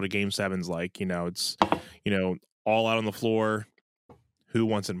 That's what a Game 7's like. It's, all out on the floor. Who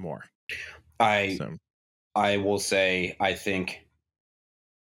wants it more? I will say, I think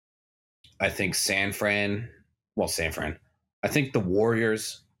San Fran. I think the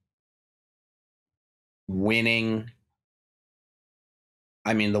Warriors winning.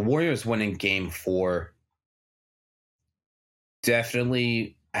 I mean, the Warriors winning Game 4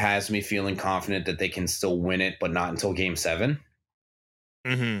 definitely has me feeling confident that they can still win it, but not until Game 7.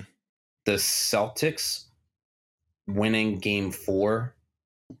 Mm-hmm. The Celtics winning Game 4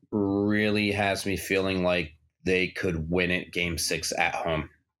 really has me feeling like they could win it Game 6 at home.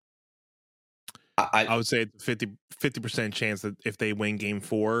 I would say it's a 50% chance that if they win Game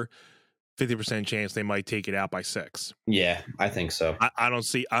 4, 50% chance they might take it out by 6. Yeah, I think so. I don't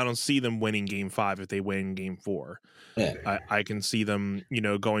see them winning Game 5 if they win Game 4. Yeah. I can see them,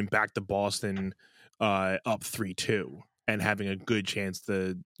 going back to Boston up 3-2 and having a good chance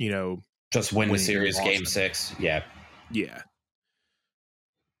to, just win the series Game 6. Yeah. Yeah.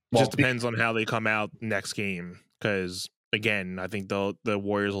 Well, just depends on how they come out next game, because again, I think the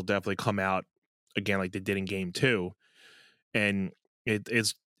Warriors will definitely come out again like they did in Game 2, and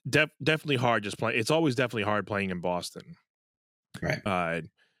it's definitely hard just playing. It's always definitely hard playing in Boston. Right. I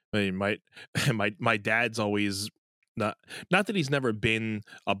mean, my dad's always not that he's never been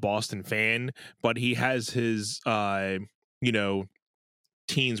a Boston fan, but he has his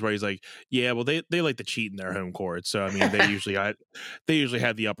teams where he's like, yeah, well, they like to cheat in their home court, so I mean they usually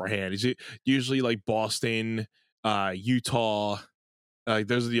have the upper hand. It's usually like Boston, Utah.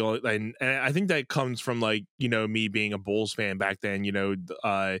 Those are the only, and I think that comes from like me being a Bulls fan back then.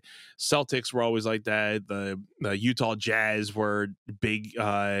 Celtics were always like that. The Utah Jazz were big.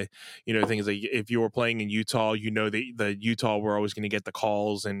 Things like if you were playing in Utah, the Utah were always going to get the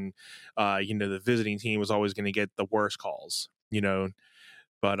calls, and the visiting team was always going to get the worst calls.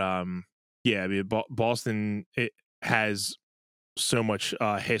 But yeah, I mean, Boston, it has so much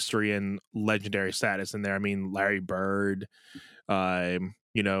history and legendary status in there. I mean, Larry Bird.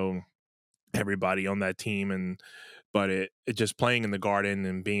 Everybody on that team, but it just playing in the Garden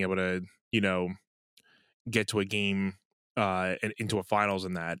and being able to, get to a game, and into a finals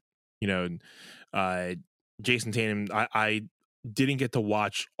in that, Jason Tatum, I didn't get to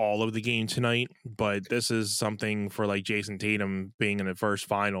watch all of the game tonight, but this is something for like Jason Tatum being in the first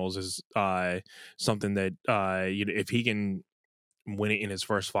finals is something that, if he can win it in his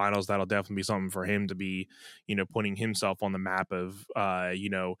first finals, that'll definitely be something for him to be, putting himself on the map of,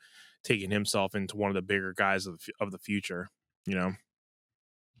 taking himself into one of the bigger guys of the future,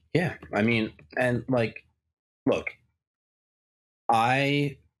 Yeah, I mean, and like, look,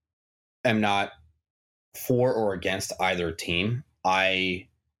 I am not for or against either team. I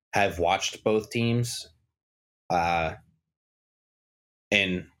have watched both teams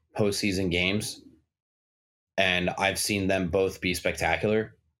in postseason games, and I've seen them both be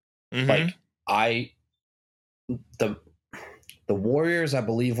spectacular. Mm-hmm. Like the Warriors, I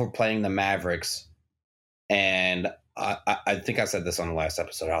believe, were playing the Mavericks, and I think I said this on the last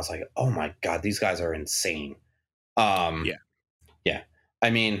episode. I was like, oh my God, these guys are insane. Yeah. I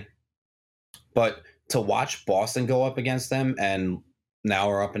mean, but to watch Boston go up against them, and now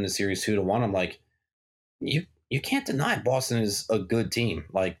we're up in the series 2-1. I'm like, you can't deny Boston is a good team.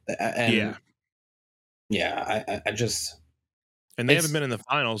 Like, and I just. And they haven't been in the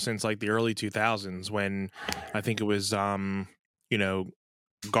finals since like the early 2000s when I think it was,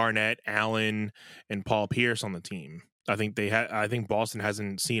 Garnett, Allen, and Paul Pierce on the team. I think Boston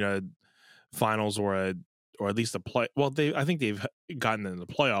hasn't seen a finals or or at least the play. Well, I think they've gotten in the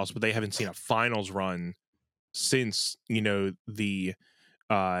playoffs, but they haven't seen a finals run since the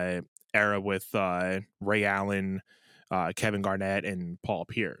uh, era with Ray Allen, Kevin Garnett, and Paul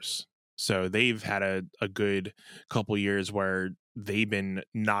Pierce. So they've had a good couple years where they've been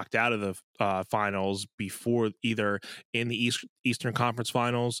knocked out of the finals before, either in the Eastern Conference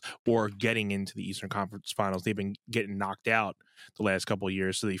Finals or getting into the Eastern Conference Finals. They've been getting knocked out the last couple of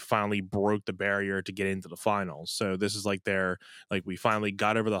years, so they finally broke the barrier to get into the finals. So this is like we finally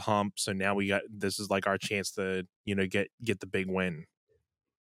got over the hump. So now this is like our chance to get the big win.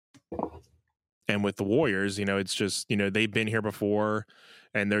 And with the Warriors, it's just, they've been here before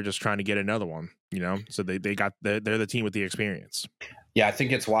and they're just trying to get another one, so they're the team with the experience. Yeah, I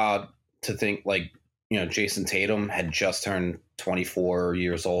think it's wild to think Jason Tatum had just turned 24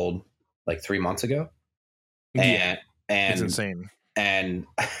 years old 3 months ago. And it's insane. And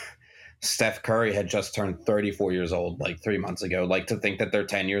Steph Curry had just turned 34 years old 3 months ago. To think that they're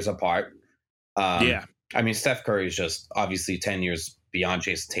 10 years apart. Yeah. I mean, Steph Curry is just obviously 10 years beyond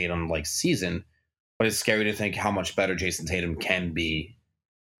Jason Tatum season, but it's scary to think how much better Jason Tatum can be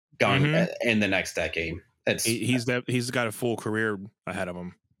going in the next decade. He's got a full career ahead of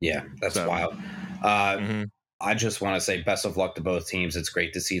him. Yeah, that's wild. I just want to say best of luck to both teams. It's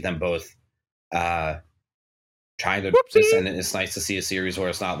great to see them both trying to and it's nice to see a series where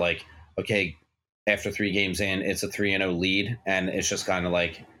it's not okay, after 3 games in, it's a 3-0 lead, and it's just kind of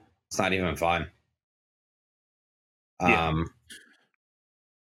it's not even fun. Yeah.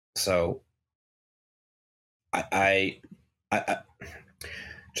 So I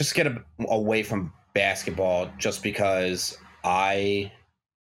just get away from basketball just because I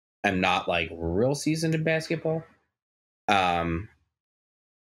am not real seasoned in basketball. I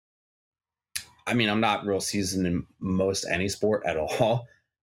mean, I'm not real seasoned in most any sport at all,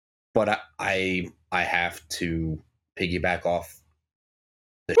 but I have to piggyback off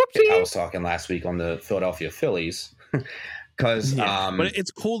the shit I was talking last week on the Philadelphia Phillies. Because but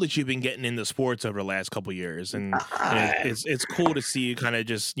it's cool that you've been getting into sports over the last couple of years, and it's cool to see you kind of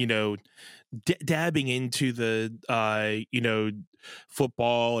just dabbing into the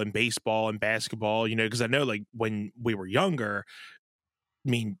football and baseball and basketball, because I know when we were younger, I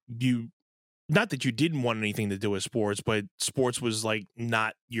mean, not that you didn't want anything to do with sports, but sports was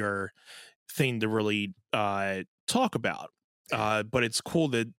not your thing to really talk about. But it's cool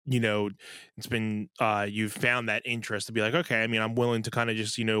that it's been you've found that interest to be okay, I mean, I'm willing to kind of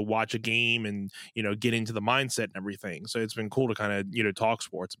just watch a game and get into the mindset and everything. So it's been cool to kind of talk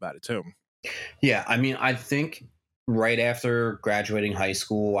sports about it too. Yeah, I mean, I think right after graduating high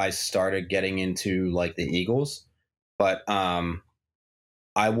school, I started getting into the Eagles, but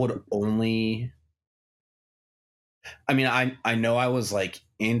I would only. I mean, I know I was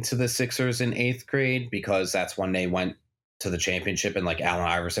into the Sixers in 8th grade because that's when they went to the championship and Allen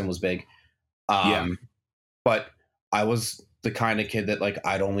Iverson was big. But I was the kind of kid that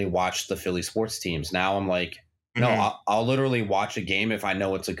I'd only watch the Philly sports teams. Now I'm no, I'll literally watch a game if I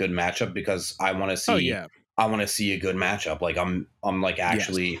know it's a good matchup because I want to see. Oh, yeah. I want to see a good matchup. I'm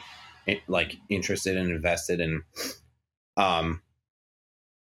actually interested and invested in. I'm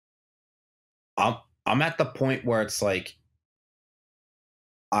at the point where it's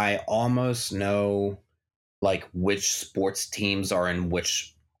I almost know which sports teams are in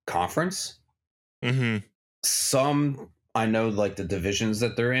which conference. Some I know the divisions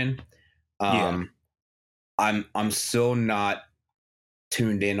that they're in. I'm still not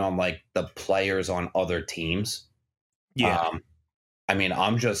tuned in on the players on other teams. I mean,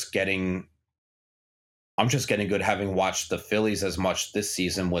 I'm just getting good having watched the Phillies as much this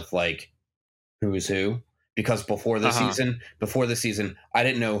season with who's who, because before the season, I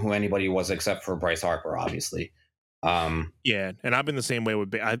didn't know who anybody was except for Bryce Harper, obviously. Yeah, and I've been the same way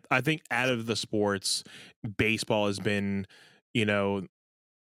with I think out of the sports, baseball has been,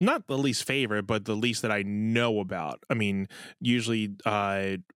 not the least favorite, but the least that I know about. I mean, usually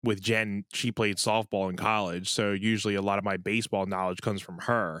with Jen, she played softball in college, so usually a lot of my baseball knowledge comes from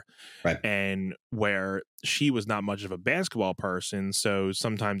her. Right. And where she was not much of a basketball person, so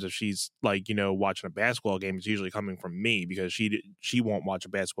sometimes if she's watching a basketball game, it's usually coming from me because she won't watch a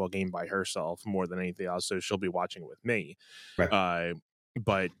basketball game by herself more than anything else, so she'll be watching it with me. Right.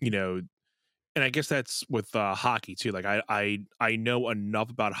 But and I guess that's with hockey too. I know enough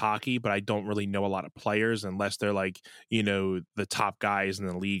about hockey, but I don't really know a lot of players unless they're the top guys in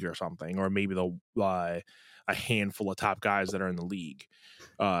the league or something, or maybe a handful of top guys that are in the league.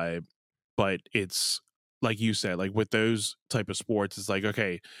 But it's like you said, with those type of sports, it's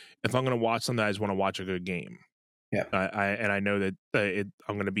okay, if I'm going to watch something, I just want to watch a good game. Yeah. I know that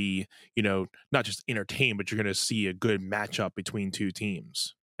I'm going to be, not just entertained, but you're going to see a good matchup between two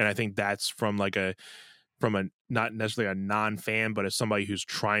teams. And I think that's from a not necessarily a non-fan, but as somebody who's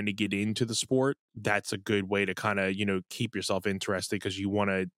trying to get into the sport, that's a good way to kind of, keep yourself interested, because you want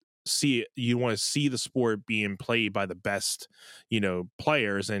to see the sport being played by the best,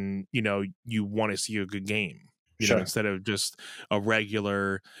 players, and you want to see a good game. Sure. Instead of just a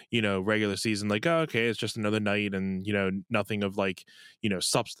regular season, like, oh, okay, it's just another night, and nothing of like,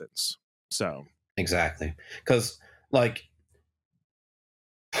 substance. So Exactly. Because, like,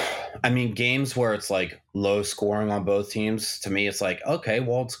 I mean, games where it's like low scoring on both teams, to me, it's like, okay,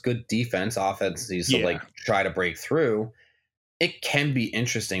 well, it's good defense. Offense needs to yeah, like try to break through. It can be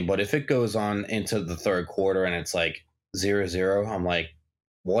interesting, but if it goes on into the third quarter and it's like 0-0, I'm like,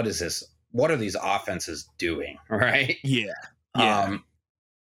 what is this? What are these offenses doing? Right. yeah, yeah. Um,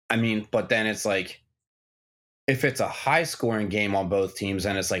 I mean, but then it's like, if it's a high scoring game on both teams,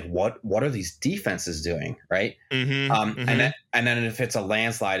 and it's like, what are these defenses doing? Right. Mm-hmm. Mm-hmm. And then if it's a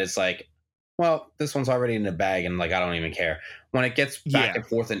landslide, it's like, well, this one's already in the bag, and like I don't even care. When it gets back Yeah. and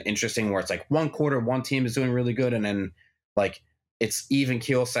forth and interesting, where it's like one quarter, one team is doing really good, and then like it's even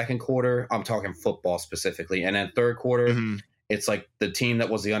keel second quarter. I'm talking football specifically, and then third quarter, Mm-hmm. it's like the team that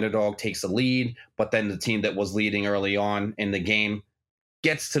was the underdog takes the lead, but then the team that was leading early on in the game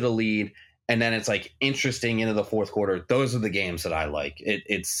gets to the lead, and then it's like interesting into the fourth quarter. Those are the games that I like.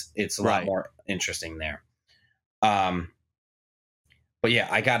 It's a lot Right. more interesting there. Um, but yeah,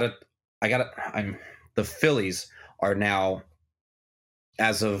 I gotta. I'm the Phillies are now,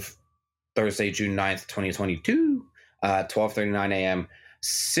 as of Thursday, June 9th, 2022, 12:39 a.m.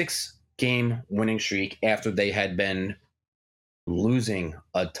 6-game winning streak after they had been losing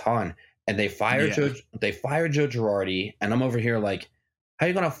a ton, and they fired Yeah. Joe Girardi, and I'm over here like, how are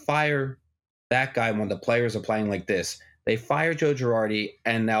you gonna fire that guy when the players are playing like this? They fired Joe Girardi,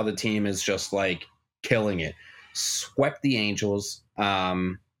 and now the team is just like killing it. Swept the Angels.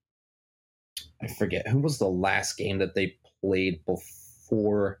 I forget who was the last game that they played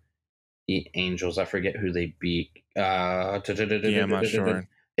before the Angels. I forget who they beat. Yeah, I'm not sure.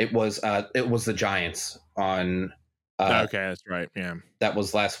 It was the Giants on uh, Okay, that's right. Yeah. that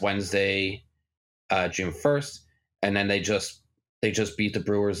was last Wednesday, June 1st, and then they just beat the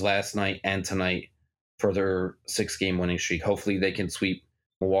Brewers last night and tonight for their 6-game winning streak. Hopefully they can sweep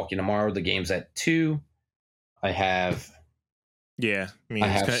Milwaukee tomorrow. The game's at 2. I have Yeah. I I mean,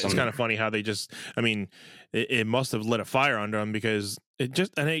 have it's kind some of funny how they just, I mean, it must have lit a fire under them, because and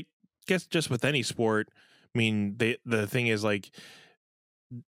I guess just with any sport, I mean, the thing is, like,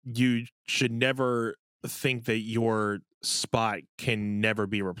 you should never think that your spot can never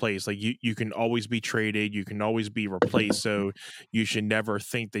be replaced. Like, you can always be traded, you can always be replaced. So you should never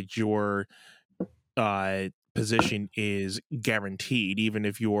think that your position is guaranteed, even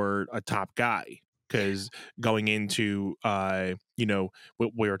if you're a top guy. Because going into,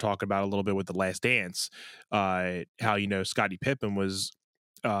 what we were talking about a little bit with the Last Dance, how Scottie Pippen was,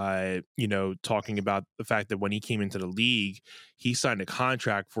 talking about the fact that when he came into the league, he signed a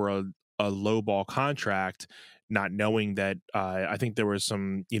contract for a low ball contract, not knowing that, I think there was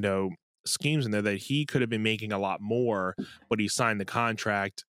some, schemes in there that he could have been making a lot more, but he signed the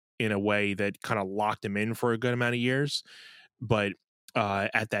contract in a way that kind of locked him in for a good amount of years. But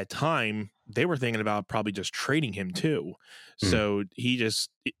at that time, they were thinking about probably just trading him too. mm, So he just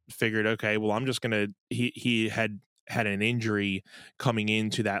figured, okay, well, I'm just gonna. He had an injury coming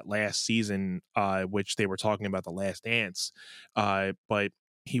into that last season, which they were talking about the Last Dance, but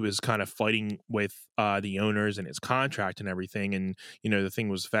he was kind of fighting with the owners and his contract and everything. And the thing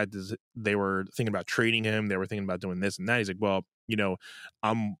was, the fact is, they were thinking about trading him. They were thinking about doing this and that. He's like, well,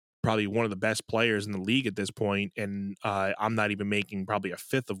 I'm probably one of the best players in the league at this point, and I'm not even making probably a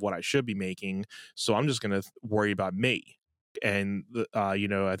fifth of what I should be making. So I'm just going to worry about me. And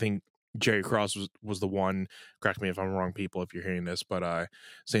I think Jerry Cross was the one. Correct me if I'm wrong, people, if you're hearing this, but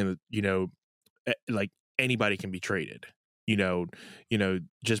saying that like, anybody can be traded.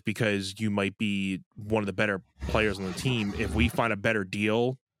 Just because you might be one of the better players on the team, if we find a better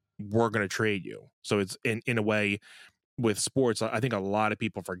deal, we're going to trade you. So it's in a way, with sports, I think a lot of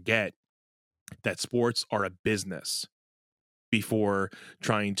people forget that sports are a business before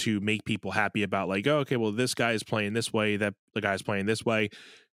trying to make people happy about, like, oh, okay, well, this guy is playing this way, that the guy's playing this way.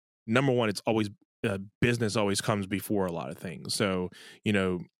 Number one, it's always business always comes before a lot of things. So,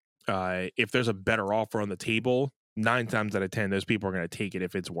 if there's a better offer on the table, 9 times out of 10, those people are going to take it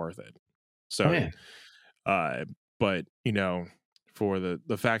if it's worth it. oh So, yeah, uh, but for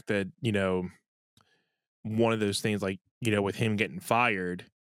the fact that one of those things, like, with him getting fired,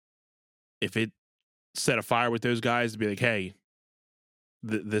 if it set a fire with those guys to be like, hey,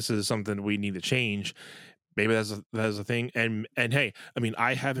 this is something we need to change. Maybe that's a thing. And hey, I mean,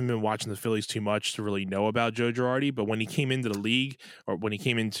 I haven't been watching the Phillies too much to really know about Joe Girardi, but when he came into the league, or when he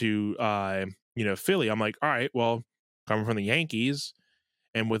came into Philly, I'm like, all right, well, coming from the Yankees,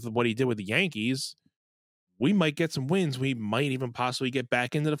 and with what he did with the Yankees, we might get some wins. We might even possibly get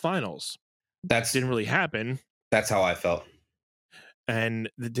back into the finals. Didn't really happen. That's how I felt. And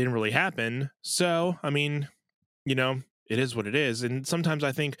it didn't really happen. So, I mean, it is what it is. And sometimes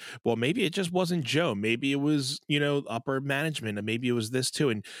I think, well, maybe it just wasn't Joe. Maybe it was, upper management, and maybe it was this too.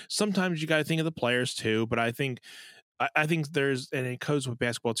 And sometimes you got to think of the players too. But I think there's, and it goes with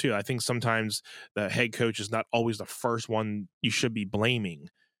basketball too. I think sometimes the head coach is not always the first one you should be blaming,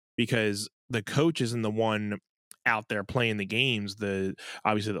 because the coach isn't the one out there playing the games.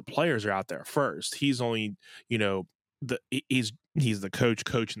 Obviously the players are out there first. He's only, he's the coach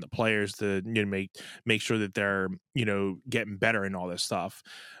coaching the players to make sure that they're getting better and all this stuff.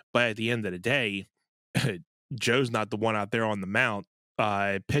 But at the end of the day, Joe's not the one out there on the mount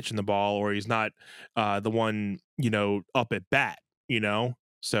pitching the ball, or he's not the one up at bat,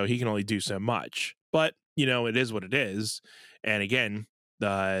 so he can only do so much. But it is what it is. And again,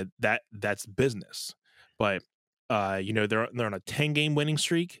 that's business. But they're on a 10-game winning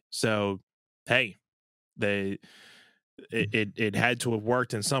streak, so hey, it had to have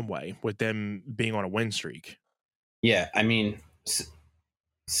worked in some way with them being on a win streak. Yeah, I mean,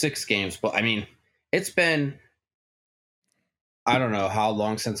 6 games, but I mean, it's been, I don't know how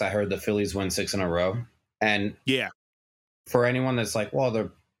long since I heard the Phillies win 6 in a row. And yeah, for anyone that's like, well,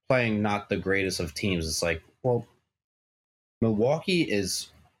 they're playing not the greatest of teams, it's like, well, Milwaukee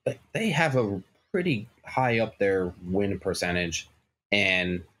they have a pretty high up their win percentage.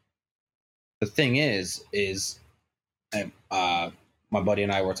 And the thing is my buddy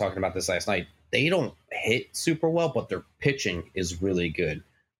and I were talking about this last night. They don't hit super well, but their pitching is really good.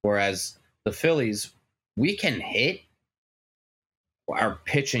 Whereas the Phillies, we can hit. Our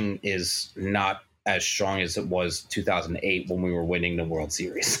pitching is not as strong as it was 2008 when we were winning the World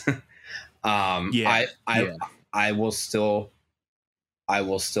Series. I will still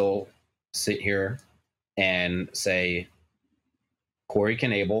sit here and say Corey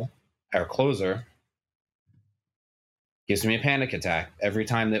Knebel, our closer, gives me a panic attack every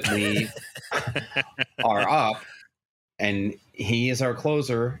time that we are up, and he is our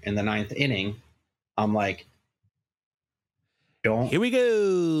closer in the 9th inning. I'm like, here we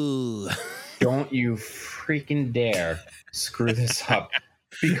go. Don't you freaking dare screw this up,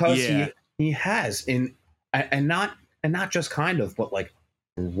 because he has, and not just kind of, but like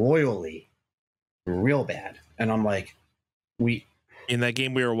royally, real bad. And I'm like, in that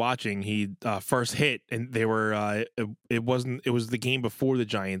game we were watching, he first hit, and they were it was the game before the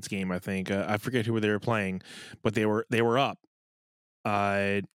Giants game, I think. I forget who they were playing, but they were up,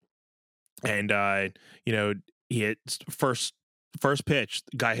 and he hit first pitch,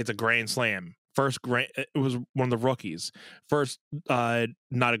 the guy hits a grand slam. It was one of the rookies. First,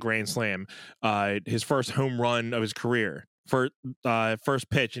 not a grand slam. His first home run of his career. First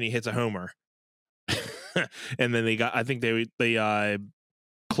pitch, and he hits a homer. And then I think they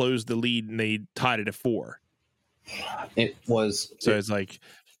closed the lead, and they tied it at 4. It was the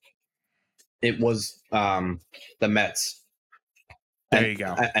Mets. There you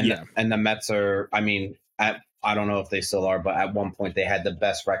go. And the Mets are, I mean, I don't know if they still are, but at one point they had the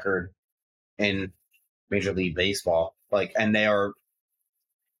best record in Major League Baseball. Like, and they are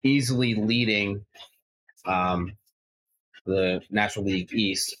easily leading the National League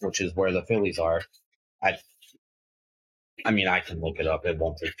East, which is where the Phillies are. I mean, I can look it up. It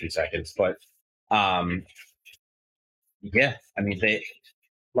won't take 2 seconds, but yeah, I mean, they,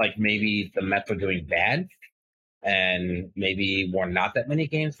 like, maybe the Mets are doing bad, and maybe we're not that many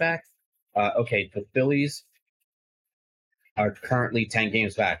games back. Okay, the Phillies are currently 10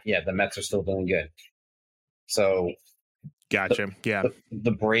 games back. Yeah, the Mets are still doing good. So, gotcha.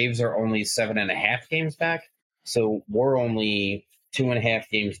 The Braves are only 7.5 games back. So we're only 2.5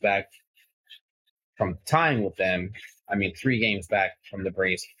 games back from tying with them. I mean, 3 games back from the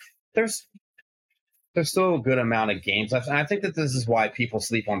Braves. There's still a good amount of games left. And I think that this is why people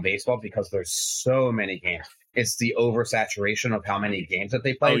sleep on baseball, because there's so many games. It's the oversaturation of how many games that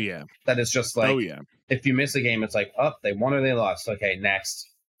they play. Oh, yeah. That is just like, if you miss a game, it's like, oh, they won or they lost. Okay, next.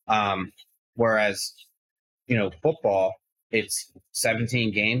 Whereas, football, it's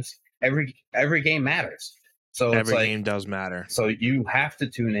 17 games. Every game matters. So every game does matter. So you have to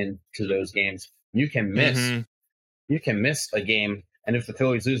tune in to those games. You can miss. You can miss a game, and if the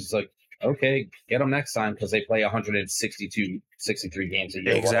Phillies lose, it's like, okay, get them next time because they play 63 games a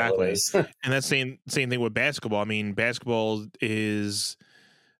year. Exactly. And that's same thing with basketball. I mean, basketball is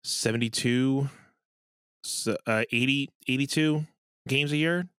 72, 82 games a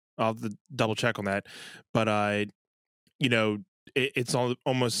year. I'll have to double check on that. But, it's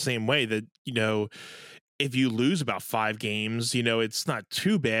almost the same way that, if you lose about 5 games, it's not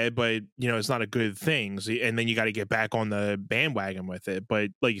too bad, but, it's not a good thing. And then you got to get back on the bandwagon with it. But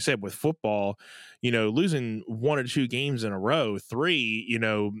like you said, with football, losing 1 or 2 games in a row, 3,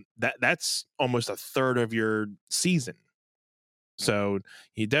 that's almost a third of your season. So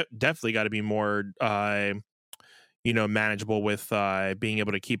you definitely got to be more, manageable with being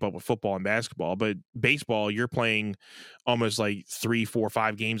able to keep up with football and basketball. But baseball, you're playing almost like 3, 4,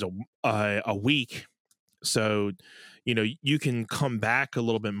 5 games a week. So, you can come back a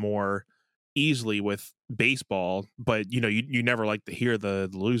little bit more easily with baseball, but you never like to hear the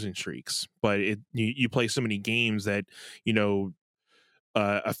losing streaks. But you play so many games that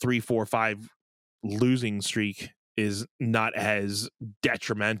a 3, 4, 5 losing streak is not as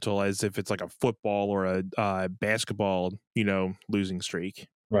detrimental as if it's like a football or a basketball losing streak.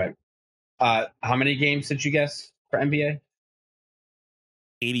 Right. How many games did you guess for NBA?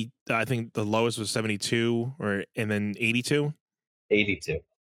 80. I think the lowest was 72, and then 82. 82.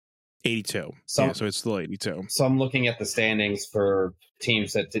 So it's still 82. So I'm looking at the standings for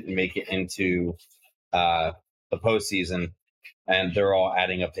teams that didn't make it into the postseason, and they're all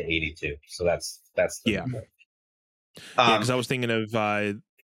adding up to 82. So that's the number. Because I was thinking of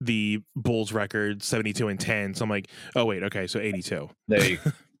the Bulls record 72-10. So I'm like, oh wait, okay, so 82.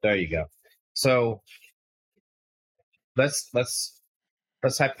 There you go. So let's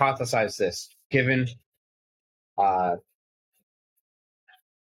hypothesize this. Given the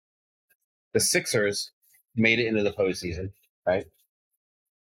Sixers made it into the postseason, right?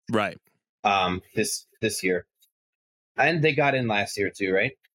 Right. This year, and they got in last year too,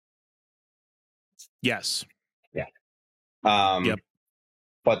 right? Yes. Yeah. Yep.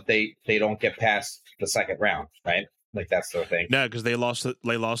 But they don't get past the second round, right? Like that's their thing. No, because they lost to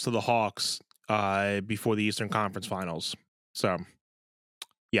the Hawks before the Eastern Conference Finals. So,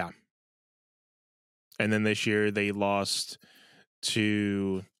 yeah. And then this year they lost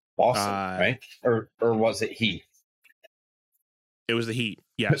to Boston, right? Or was it Heat? It was the Heat.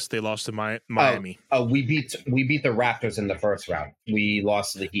 Yes, they lost to Miami. Oh, we beat the Raptors in the first round. We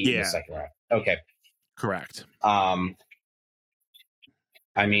lost to the Heat in the second round. Okay, correct.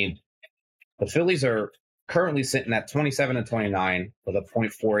 I mean, the Phillies are currently sitting at 27-29 with a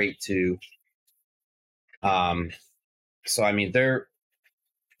 .482. So I mean they're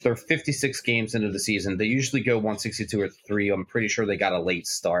 56 games into the season. They usually go 162 or 3. I'm pretty sure they got a late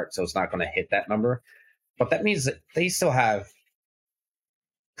start, so it's not going to hit that number. But that means that they still have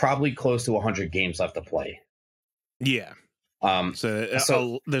probably close to 100 games left to play. Yeah.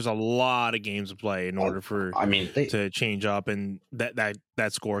 So there's a lot of games to play in order for to change up, and that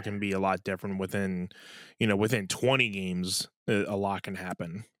score can be a lot different within 20 games. A lot can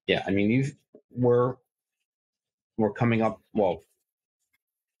happen. Yeah, I mean we're coming up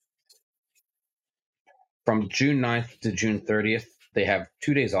from June 9th to June 30th. They have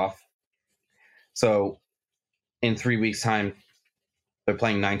 2 days off. So in 3 weeks' time, they're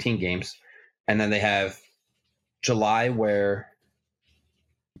playing 19 games, and then they have July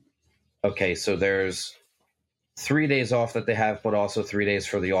so there's 3 days off that they have, but also 3 days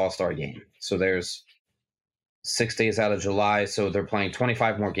for the All-Star game. So there's 6 days out of July. So they're playing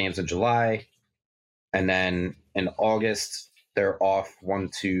 25 more games in July. And then in August, they're off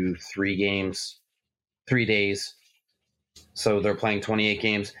 3 games, 3 days. So they're playing 28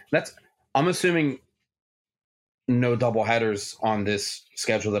 games. I'm assuming no double headers on this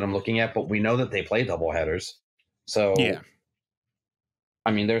schedule that I'm looking at, but we know that they play double headers. So yeah.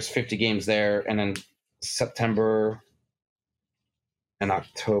 I mean, there's 50 games there, and then September and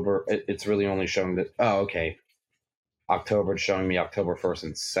October, it's really only showing that. Oh, okay. October, it's showing me October 1st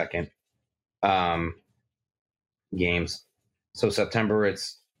and 2nd games. So September,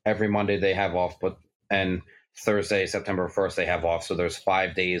 it's every Monday they have off, and Thursday, September 1st, they have off. So there's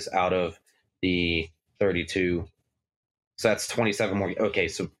 5 days out of the 32. So that's 27 more. Okay,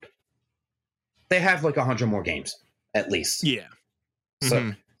 so they have like 100 more games at least. Yeah.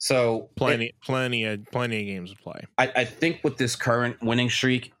 So plenty of games to play. I think with this current winning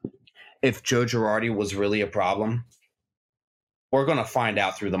streak, if Joe Girardi was really a problem, we're gonna find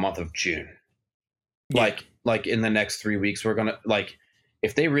out through the month of June. Yeah. Like in the next 3 weeks, we're gonna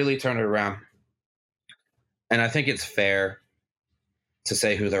if they really turn it around. And I think it's fair to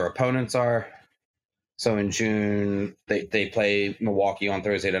say who their opponents are. So in June, they play Milwaukee on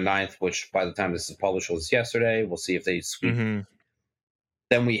Thursday the 9th, which by the time this is published was yesterday. We'll see if they sweep. Mm-hmm.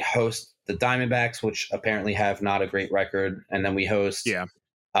 Then we host the Diamondbacks, which apparently have not a great record. And then we host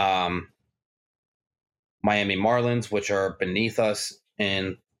Miami Marlins, which are beneath us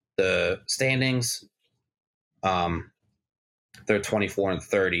in the standings. They're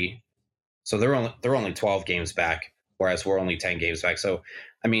 24-30. So they're only 12 games back, whereas we're only 10 games back. So,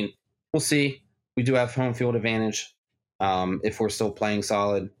 I mean, we'll see. We do have home field advantage. If we're still playing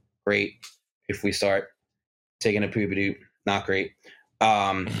solid, great. If we start taking a poop-a-doop, not great.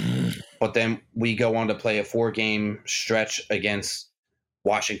 But then we go on to play a 4-game stretch against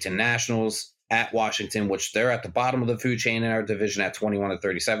Washington Nationals at Washington, which they're at the bottom of the food chain in our division at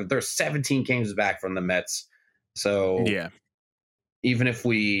 21-37. They're 17 games back from the Mets. So even if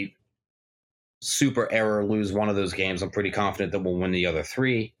we super error lose one of those games, I'm pretty confident that we'll win the other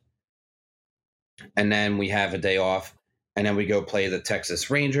 3. And then we have a day off, and then we go play the Texas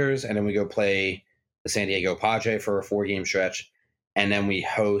Rangers, and then we go play the San Diego Padres for a 4-game stretch, and then we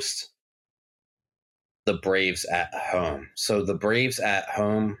host the Braves at home. So the Braves at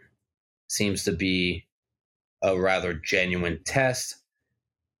home seems to be a rather genuine test.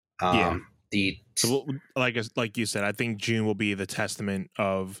 So like you said, I think June will be the testament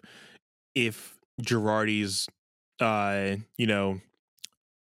of if Girardi's,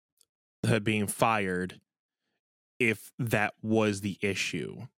 being fired, if that was the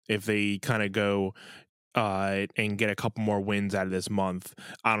issue. If they kind of go and get a couple more wins out of this month,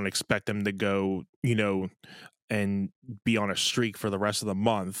 I don't expect them to go, and be on a streak for the rest of the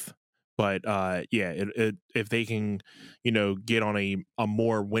month. But if they can, get on a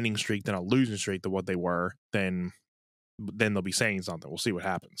more winning streak than a losing streak than what they were, then they'll be saying something. We'll see what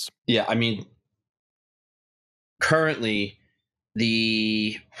happens. Yeah, I mean, currently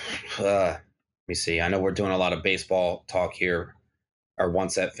let me see. I know we're doing a lot of baseball talk here, our One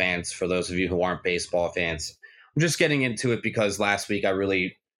Set fans. For those of you who aren't baseball fans, I'm just getting into it because last week I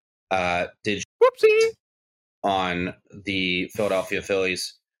really did whoopsie on the Philadelphia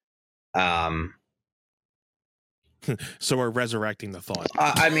Phillies. So we're resurrecting the thought.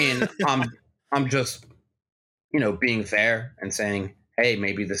 I mean, I'm just, being fair and saying, hey,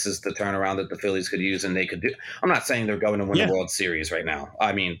 maybe this is the turnaround that the Phillies could use and they could do. I'm not saying they're going to win the World Series right now.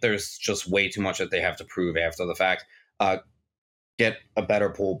 I mean, there's just way too much that they have to prove after the fact. Get a better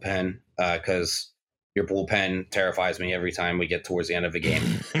bullpen because your bullpen terrifies me every time we get towards the end of a game.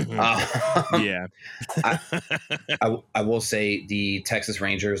 I will say the Texas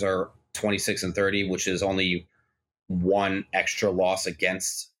Rangers are 26-30, which is only one extra loss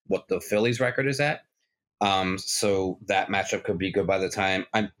against what the Phillies record is at. So that matchup could be good by the time.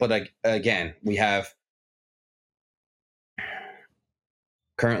 But again, we have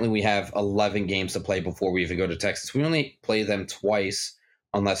 11 games to play before we even go to Texas. We only play them twice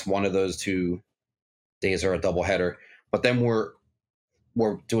unless one of those 2 days are a doubleheader. But then we're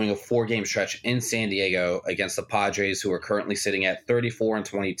doing a 4-game stretch in San Diego against the Padres, who are currently sitting at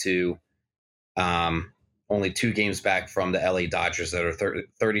 34-22. Only 2 games back from the LA Dodgers that are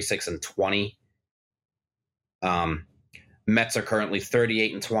 36-20. Mets are currently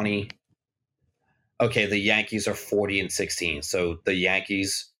 38-20. Okay, the Yankees are 40-16. So the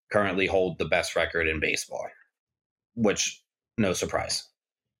Yankees currently hold the best record in baseball, which no surprise.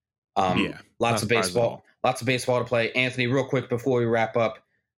 Lots of baseball to play. Anthony, real quick before we wrap up,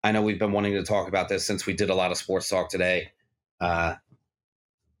 I know we've been wanting to talk about this since we did a lot of sports talk today.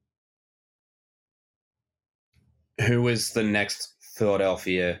 Who is the next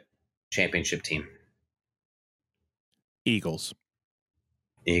Philadelphia championship team? Eagles.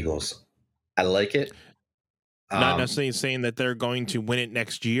 I like it. Not necessarily saying that they're going to win it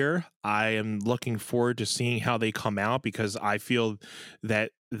next year. I am looking forward to seeing how they come out because I feel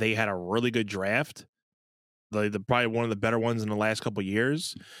that they had a really good draft. They're probably one of the better ones in the last couple of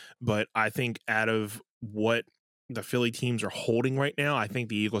years. But I think out of what the Philly teams are holding right now, I think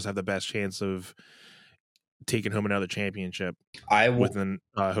the Eagles have the best chance of taking home another championship within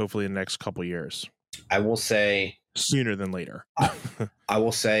hopefully the next couple of years. I will say sooner than later. I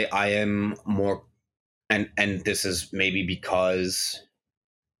will say I am more, and this is maybe because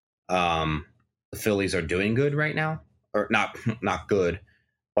the Phillies are doing good right now, or not good,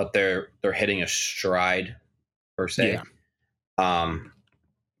 but they're hitting a stride per se. Yeah.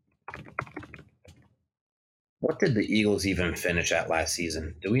 What did the Eagles even finish at last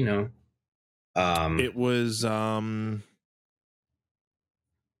season? Do we know? It was it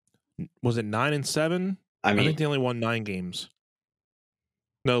 9-7? I think they only won 9 games.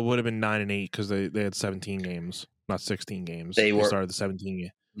 No, it would have been 9-8 because they had 17 games, not 16 games. They started the 17 game.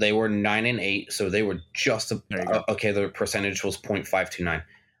 They were 9-8, so they were just okay. Their percentage was 0.529.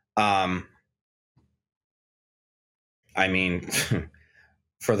 I mean,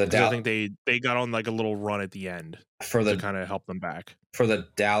 for the I think they got on like a little run at the end to kind of help them back. For the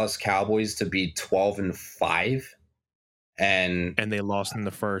Dallas Cowboys to be 12-5, and they lost in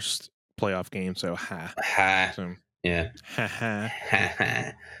the first playoff game, so yeah.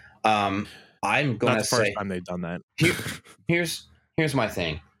 I'm gonna not the say first time they've done that. Here's my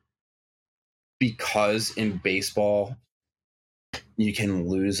thing. Because in baseball, you can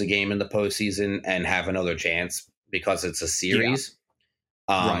lose a game in the postseason and have another chance because it's a series.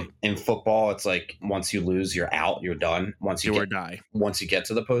 Right. In football, it's like once you lose, you're out. You're done. Once you get to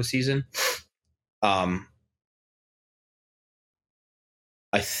the postseason, I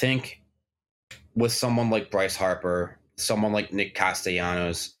think with someone like Bryce Harper, someone like Nick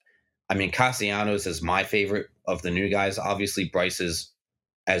Castellanos. I mean, Castellanos is my favorite of the new guys. Obviously, Bryce is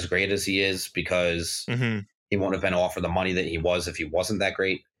as great as he is because he won't have been offered the money that he was if he wasn't that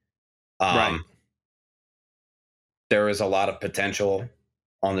great. Right. There is a lot of potential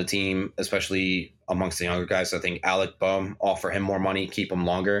on the team, especially amongst the younger guys. I think Alec Bohm, offer him more money, keep him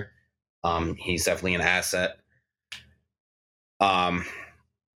longer. He's definitely an asset. I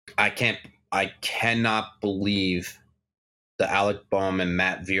cannot believe the Alec Bohm and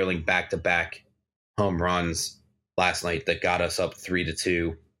Matt Vierling back-to-back home runs last night that got us up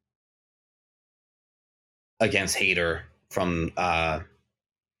 3-2 against Hader from the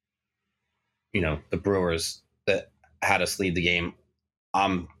Brewers that had us lead the game.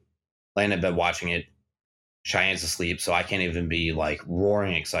 I'm laying in bed watching it. Cheyenne's asleep, so I can't even be like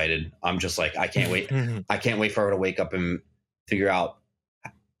roaring excited. I'm just like, I can't wait. I can't wait for her to wake up and figure out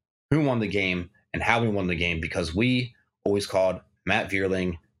who won the game and how we won the game, because we always called Matt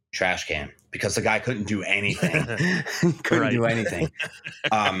Vierling trash can because the guy couldn't do anything. Do anything.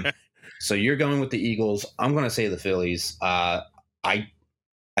 So you're going with the Eagles. I'm going to say the Phillies. I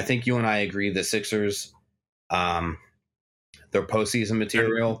think you and I agree the Sixers, they're postseason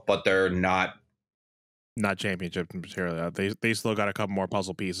material, but they're not championship material. They still got a couple more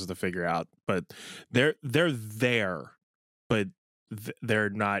puzzle pieces to figure out, but they're there, but they're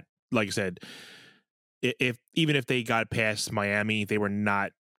not, like I said, even if they got past Miami, they were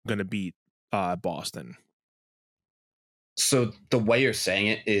not going to beat Boston. So the way you're saying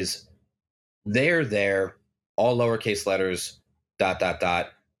it is they're there, all lowercase letters, ... but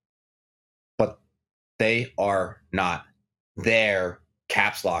they are not there,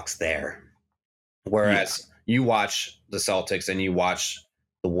 caps locks there. Whereas you watch the Celtics and you watch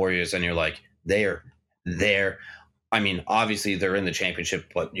the Warriors and you're like, they're there. I mean, obviously they're in the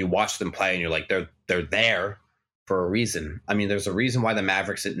championship, but you watch them play and you're like, they're there for a reason. I mean, there's a reason why the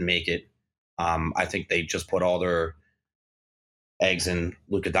Mavericks didn't make it. I think they just put all their eggs in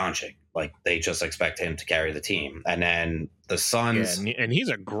Luka Doncic. Like, they just expect him to carry the team. And then the Suns, and he's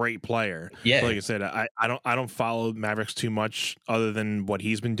a great player. Yeah, like I said, I don't follow Mavericks too much other than what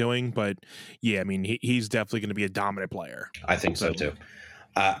he's been doing, but yeah, I mean, he's definitely going to be a dominant player. I think so too.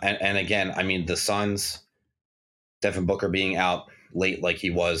 And again, I mean, the Suns, Devin Booker being out late like he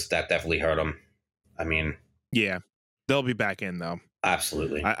was, that definitely hurt him. I mean, yeah, they'll be back in though.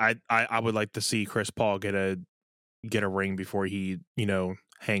 Absolutely. I would like to see Chris Paul get a ring before he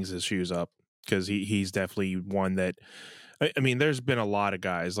hangs his shoes up, because he's definitely one that, I mean, there's been a lot of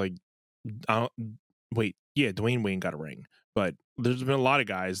guys like, Dwayne Wade got a ring, but there's been a lot of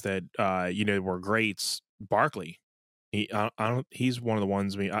guys that were greats. Barkley, he's one of the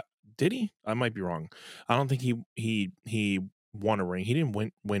ones. Did he? I might be wrong. I don't think he won a ring. He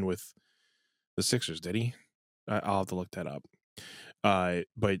didn't win with the Sixers, did he? I'll have to look that up.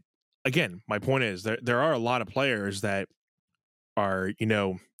 But again, my point is there are a lot of players that are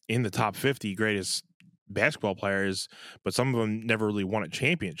in the top 50 greatest basketball players, but some of them never really won a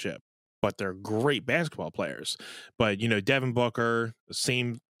championship, but they're great basketball players. But Devin Booker,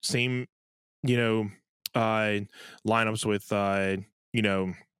 same lineups with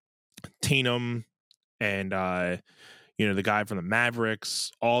Tatum and the guy from the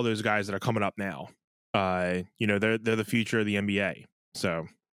Mavericks, all those guys that are coming up now. They're the future of the NBA. So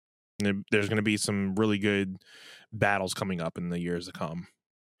there's going to be some really good battles coming up in the years to come.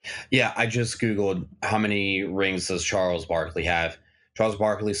 Yeah, I just Googled how many rings does Charles Barkley have. Charles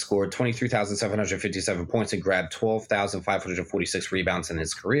Barkley scored 23,757 points and grabbed 12,546 rebounds in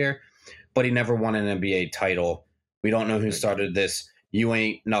his career, but he never won an NBA title. We don't know who started this. You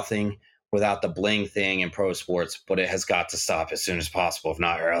ain't nothing without the bling thing in pro sports, but it has got to stop as soon as possible, if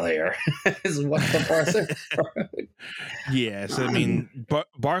not earlier. Is what the person. Yes, I mean,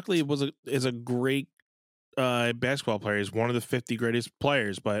 Barkley is a great basketball player. He's one of the 50 greatest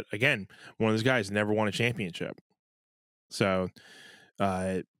players, but again, one of those guys never won a championship. So,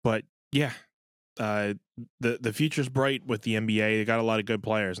 but yeah, the future's bright with the NBA. They got a lot of good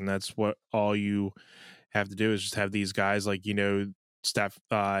players, and that's what all you have to do is just have these guys like Stephen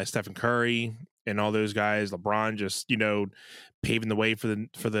Curry and all those guys, LeBron, just paving the way for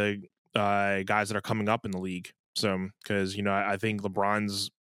the guys that are coming up in the league. So because I think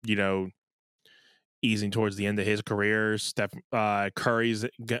LeBron's easing towards the end of his career. Curry's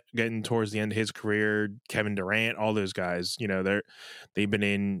getting towards the end of his career. Kevin Durant, all those guys, they've been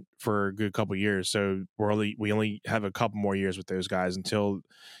in for a good couple of years. So we only have a couple more years with those guys until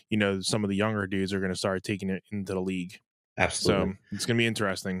some of the younger dudes are going to start taking it into the league. Absolutely. So it's going to be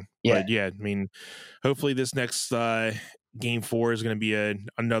interesting. Yeah. But yeah, I mean, hopefully this next game 4 is going to be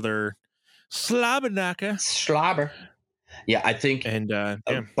another slobber knocker. Slobber. Yeah, I think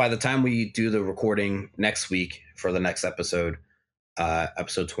by the time we do the recording next week for the next episode,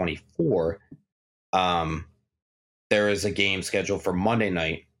 episode 24, there is a game scheduled for Monday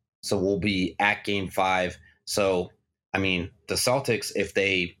night. So we'll be at game 5. So, I mean, the Celtics, if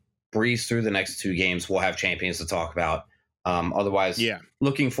they breeze through the next 2 games, we'll have champions to talk about. Otherwise,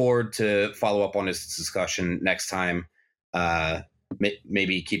 looking forward to follow up on this discussion next time.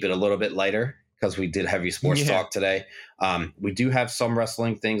 Maybe keep it a little bit lighter, because we did heavy sports talk today. We do have some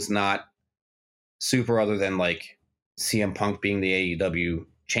wrestling things, not super, other than like CM Punk being the AEW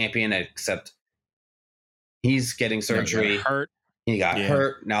champion, except he's getting surgery. He got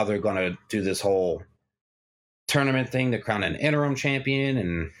hurt. Now they're going to do this whole tournament thing to crown an interim champion.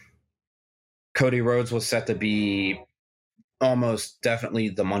 And Cody Rhodes was set to be almost definitely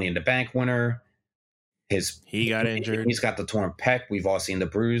the Money in the Bank winner. He got injured. He's got the torn pec. We've all seen the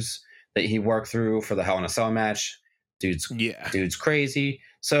bruise that he worked through for the Hell in a Cell match. Dude's crazy.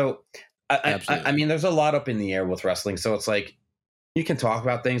 So, I mean, there's a lot up in the air with wrestling. So it's like, you can talk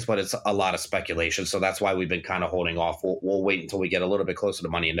about things, but it's a lot of speculation. So that's why we've been kind of holding off. We'll wait until we get a little bit closer to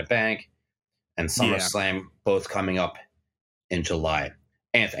Money in the Bank and SummerSlam, both coming up in July.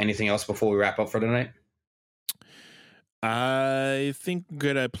 Anth, anything else before we wrap up for tonight? I think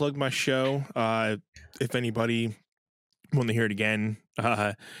good. I plugged my show. If anybody want to hear it again,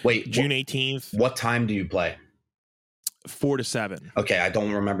 wait, June 18th. What time do you play? 4 to 7. Okay, I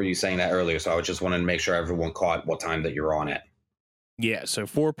don't remember you saying that earlier, so I just wanted to make sure everyone caught what time that you're on at. Yeah, so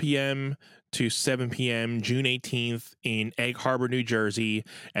 4 p.m. to 7 p.m. June 18th in Egg Harbor, New Jersey,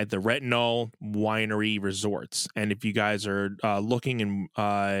 at the Retinol Winery Resorts. And if you guys are looking and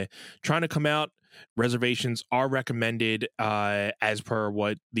trying to come out, reservations are recommended as per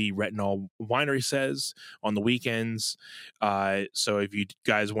what the Retinol Winery says on the weekends. So if you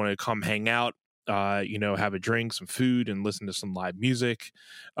guys want to come hang out, have a drink, some food, and listen to some live music,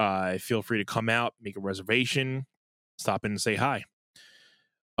 feel free to come out, make a reservation, stop in and say hi.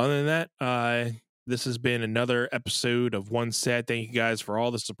 Other than that, this has been another episode of One Set. Thank you guys for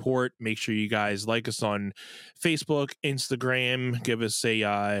all the support. Make sure you guys like us on Facebook, Instagram. Give us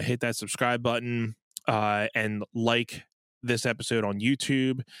a hit that subscribe button and like this episode on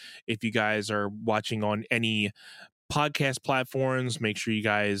YouTube. If you guys are watching on any podcast platforms, make sure you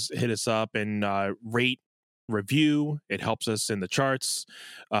guys hit us up and rate, review. It helps us in the charts,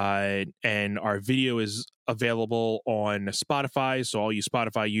 and our video is available on Spotify, so all you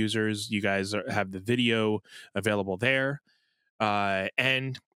Spotify users, you guys have the video available there.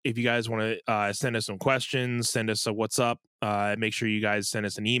 And if you guys want to send us some questions, send us a what's up, make sure you guys send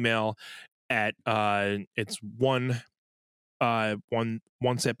us an email at it's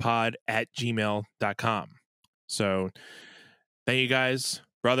onesetpod@gmail.com. So thank you guys,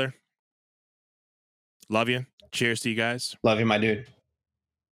 brother. Love you. Cheers to you guys. Love you, my dude.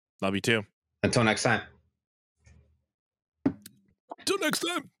 Love you too. Until next time. Till next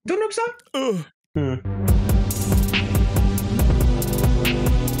time. Till next time.